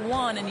already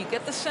won, and you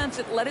get the sense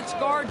it let its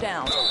guard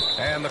down.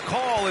 And the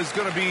call is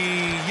going to be,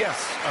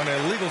 yes, an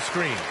illegal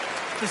screen.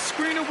 The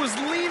screener was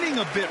leaning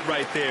a bit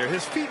right there.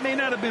 His feet may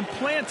not have been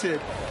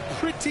planted.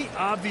 Pretty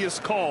obvious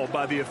call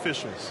by the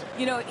officials.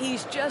 You know,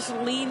 he's just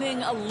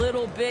leaning a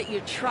little bit.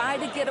 You try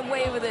to get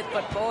away with it,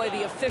 but boy,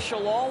 the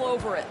official all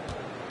over it.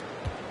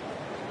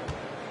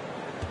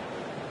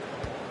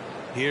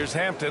 Here's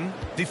Hampton,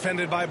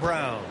 defended by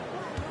Brown.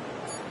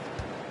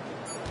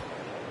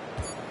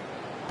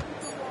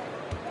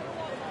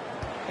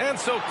 And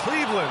so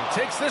Cleveland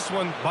takes this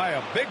one by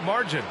a big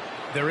margin.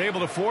 They're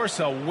able to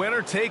force a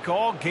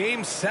winner-take-all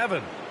Game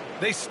 7.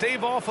 They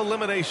stave off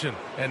elimination,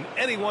 and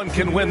anyone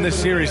can win this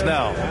series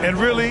now. And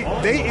really,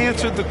 they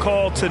answered the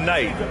call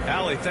tonight.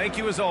 Allie, thank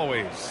you as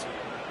always.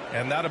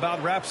 And that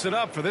about wraps it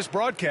up for this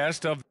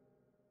broadcast of